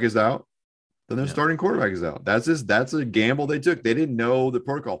 Quarterback is out. Then their starting quarterback is out. That's a gamble they took. They didn't know the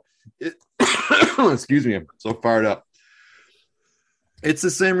protocol. Excuse me, I'm so fired up. It's the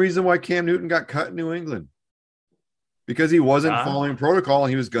same reason why Cam Newton got cut in New England. Because he wasn't following protocol and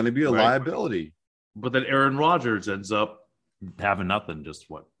he was going to be a liability. But then Aaron Rodgers ends up having nothing, just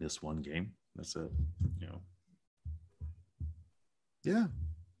this one game. That's it. Yeah.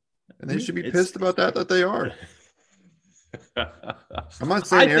 And they should be pissed about that they are. I'm not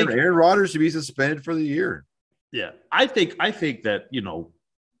saying Aaron Rodgers should be suspended for the year. Yeah. I think that,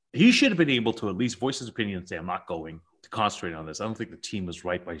 he should have been able to at least voice his opinion and say, I'm not going to concentrate on this. I don't think the team was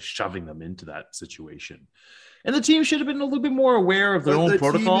right by shoving them into that situation. And the team should have been a little bit more aware of their own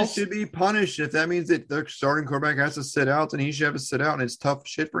protocols. Team should be punished. If that means that their starting quarterback has to sit out, then he should have to sit out, and it's tough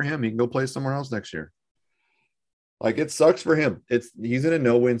shit for him. He can go play somewhere else next year. Like, it sucks for him. He's in a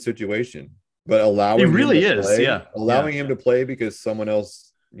no-win situation. But allowing him to play because someone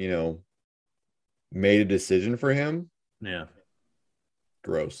else, made a decision for him. Yeah.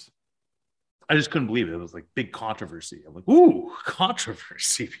 Gross. I just couldn't believe it. It was like big controversy. I'm like, ooh,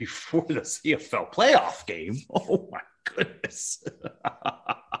 controversy before the CFL playoff game. Oh my goodness.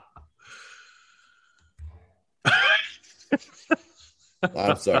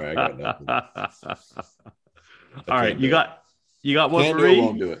 I'm sorry, I got nothing. All right, you got one Can't for do me? it,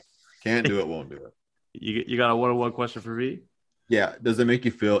 won't do it. Can't do it, won't do it. You got a one-on-one question for me? Yeah. Does it make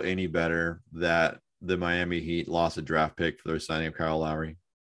you feel any better that the Miami Heat lost a draft pick for their signing of Kyle Lowry?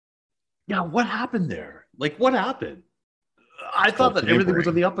 Yeah, what happened there? Like, what happened? I thought that everything was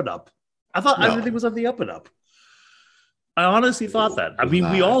on the up and up. Everything was on the up and up. I honestly thought that. I mean,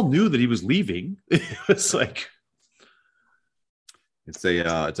 we all knew that he was leaving. It was like it's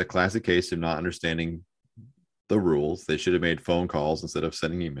a classic case of not understanding the rules. They should have made phone calls instead of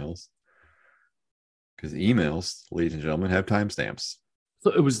sending emails. Because emails, ladies and gentlemen, have timestamps.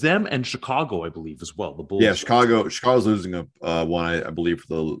 So it was them and Chicago, I believe, as well. The Bulls. Yeah, Chicago's losing a one, I believe,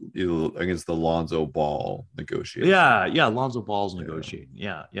 for against the Lonzo Ball negotiation. Yeah, Lonzo Ball's negotiating.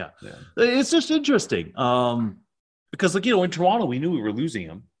 Yeah. It's just interesting. Because in Toronto, we knew we were losing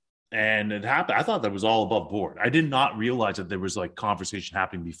him, and it happened. I thought that was all above board. I did not realize that there was like conversation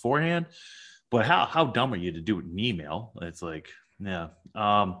happening beforehand. But how dumb are you to do it in email? It's like, yeah,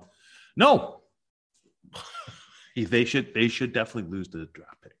 no. They should definitely lose the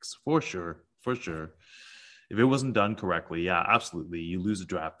draft picks for sure. If it wasn't done correctly, yeah, absolutely, you lose the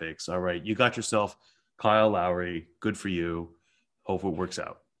draft picks. All right, you got yourself Kyle Lowry. Good for you. Hope it works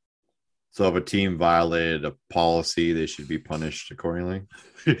out. So if a team violated a policy, they should be punished accordingly.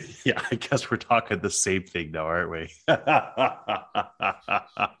 Yeah, I guess we're talking the same thing now, aren't we?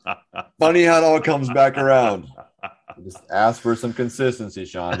 Funny how it all comes back around. Just ask for some consistency,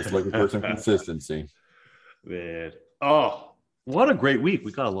 Sean. Just looking for some consistency. Man. Oh, what a great week.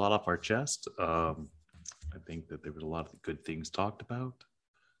 We got a lot off our chest. I think that there was a lot of good things talked about.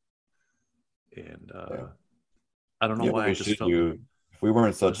 And I don't know why I just felt... If we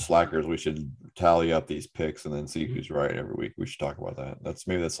weren't such slackers, we should tally up these picks and then see who's right every week. We should talk about that. That's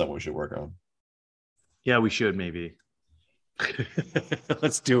something we should work on. Yeah, we should maybe.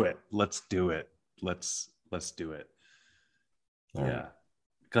 Let's do it. Let's do it. All yeah. right.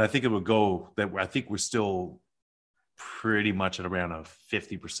 Because I think it would go that I think we're still pretty much at around a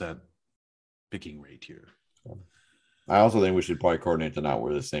 50% picking rate here. I also think we should probably coordinate to not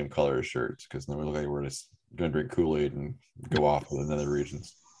wear the same color of shirts, because then we look like we're just going to drink Kool-Aid and go off with another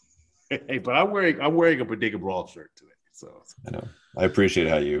regions. Hey, but I'm wearing a Bodega Brawl shirt today. So I know. I appreciate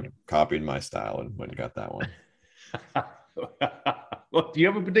how you copied my style and went and got that one. Well, do you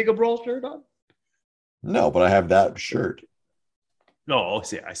have a Bodega Brawl shirt on? No, but I have that shirt. No,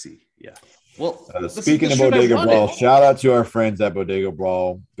 I see. Yeah. Well, speaking of Bodega Brawl, shout out to our friends at Bodega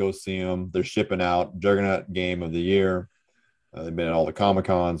Brawl. Go see them. They're shipping out Juggernaut Game of the Year. They've been at all the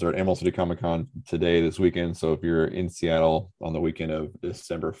Comic-Cons or at Emerald City Comic-Con this weekend. So if you're in Seattle on the weekend of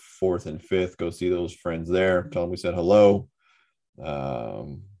December 4th and 5th, go see those friends there. Tell them we said hello.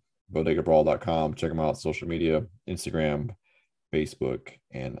 BodegaBrawl.com. Check them out. Social media, Instagram, Facebook,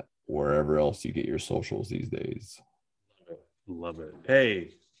 and wherever else you get your socials these days. Love it.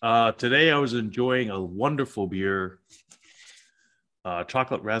 Hey, today I was enjoying a wonderful beer,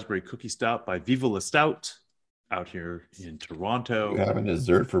 chocolate raspberry cookie stout by Viva La Stout out here in Toronto. You're having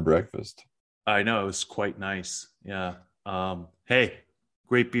dessert for breakfast. I know, it was quite nice. Yeah. Hey,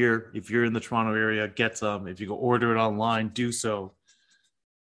 great beer. If you're in the Toronto area, get some. If you go order it online, do so.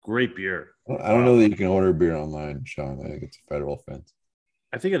 Great beer. I don't know that you can order beer online, Sean. I think it's a federal offense.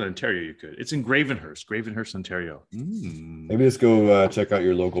 I think in Ontario you could. It's in Gravenhurst, Ontario. Maybe just go check out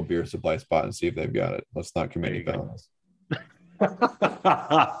your local beer supply spot and see if they've got it. Let's not commit any felonies.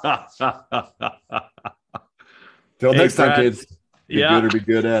 Till next time, kids. Be good or be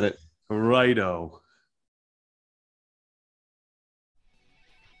good at it. Righto.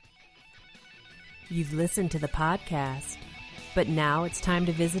 You've listened to the podcast, but now it's time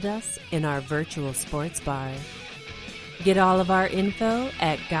to visit us in our virtual sports bar. Get all of our info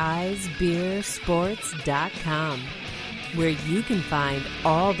at guysbeersports.com, where you can find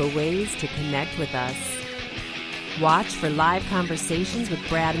all the ways to connect with us. Watch for live conversations with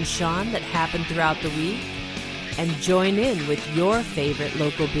Brad and Sean that happen throughout the week, and join in with your favorite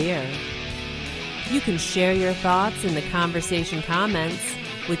local beer. You can share your thoughts in the conversation comments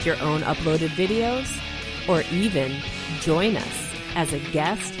with your own uploaded videos, or even join us as a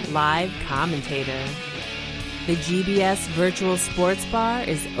guest live commentator. The GBS Virtual Sports Bar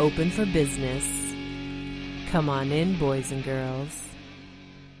is open for business. Come on in, boys and girls.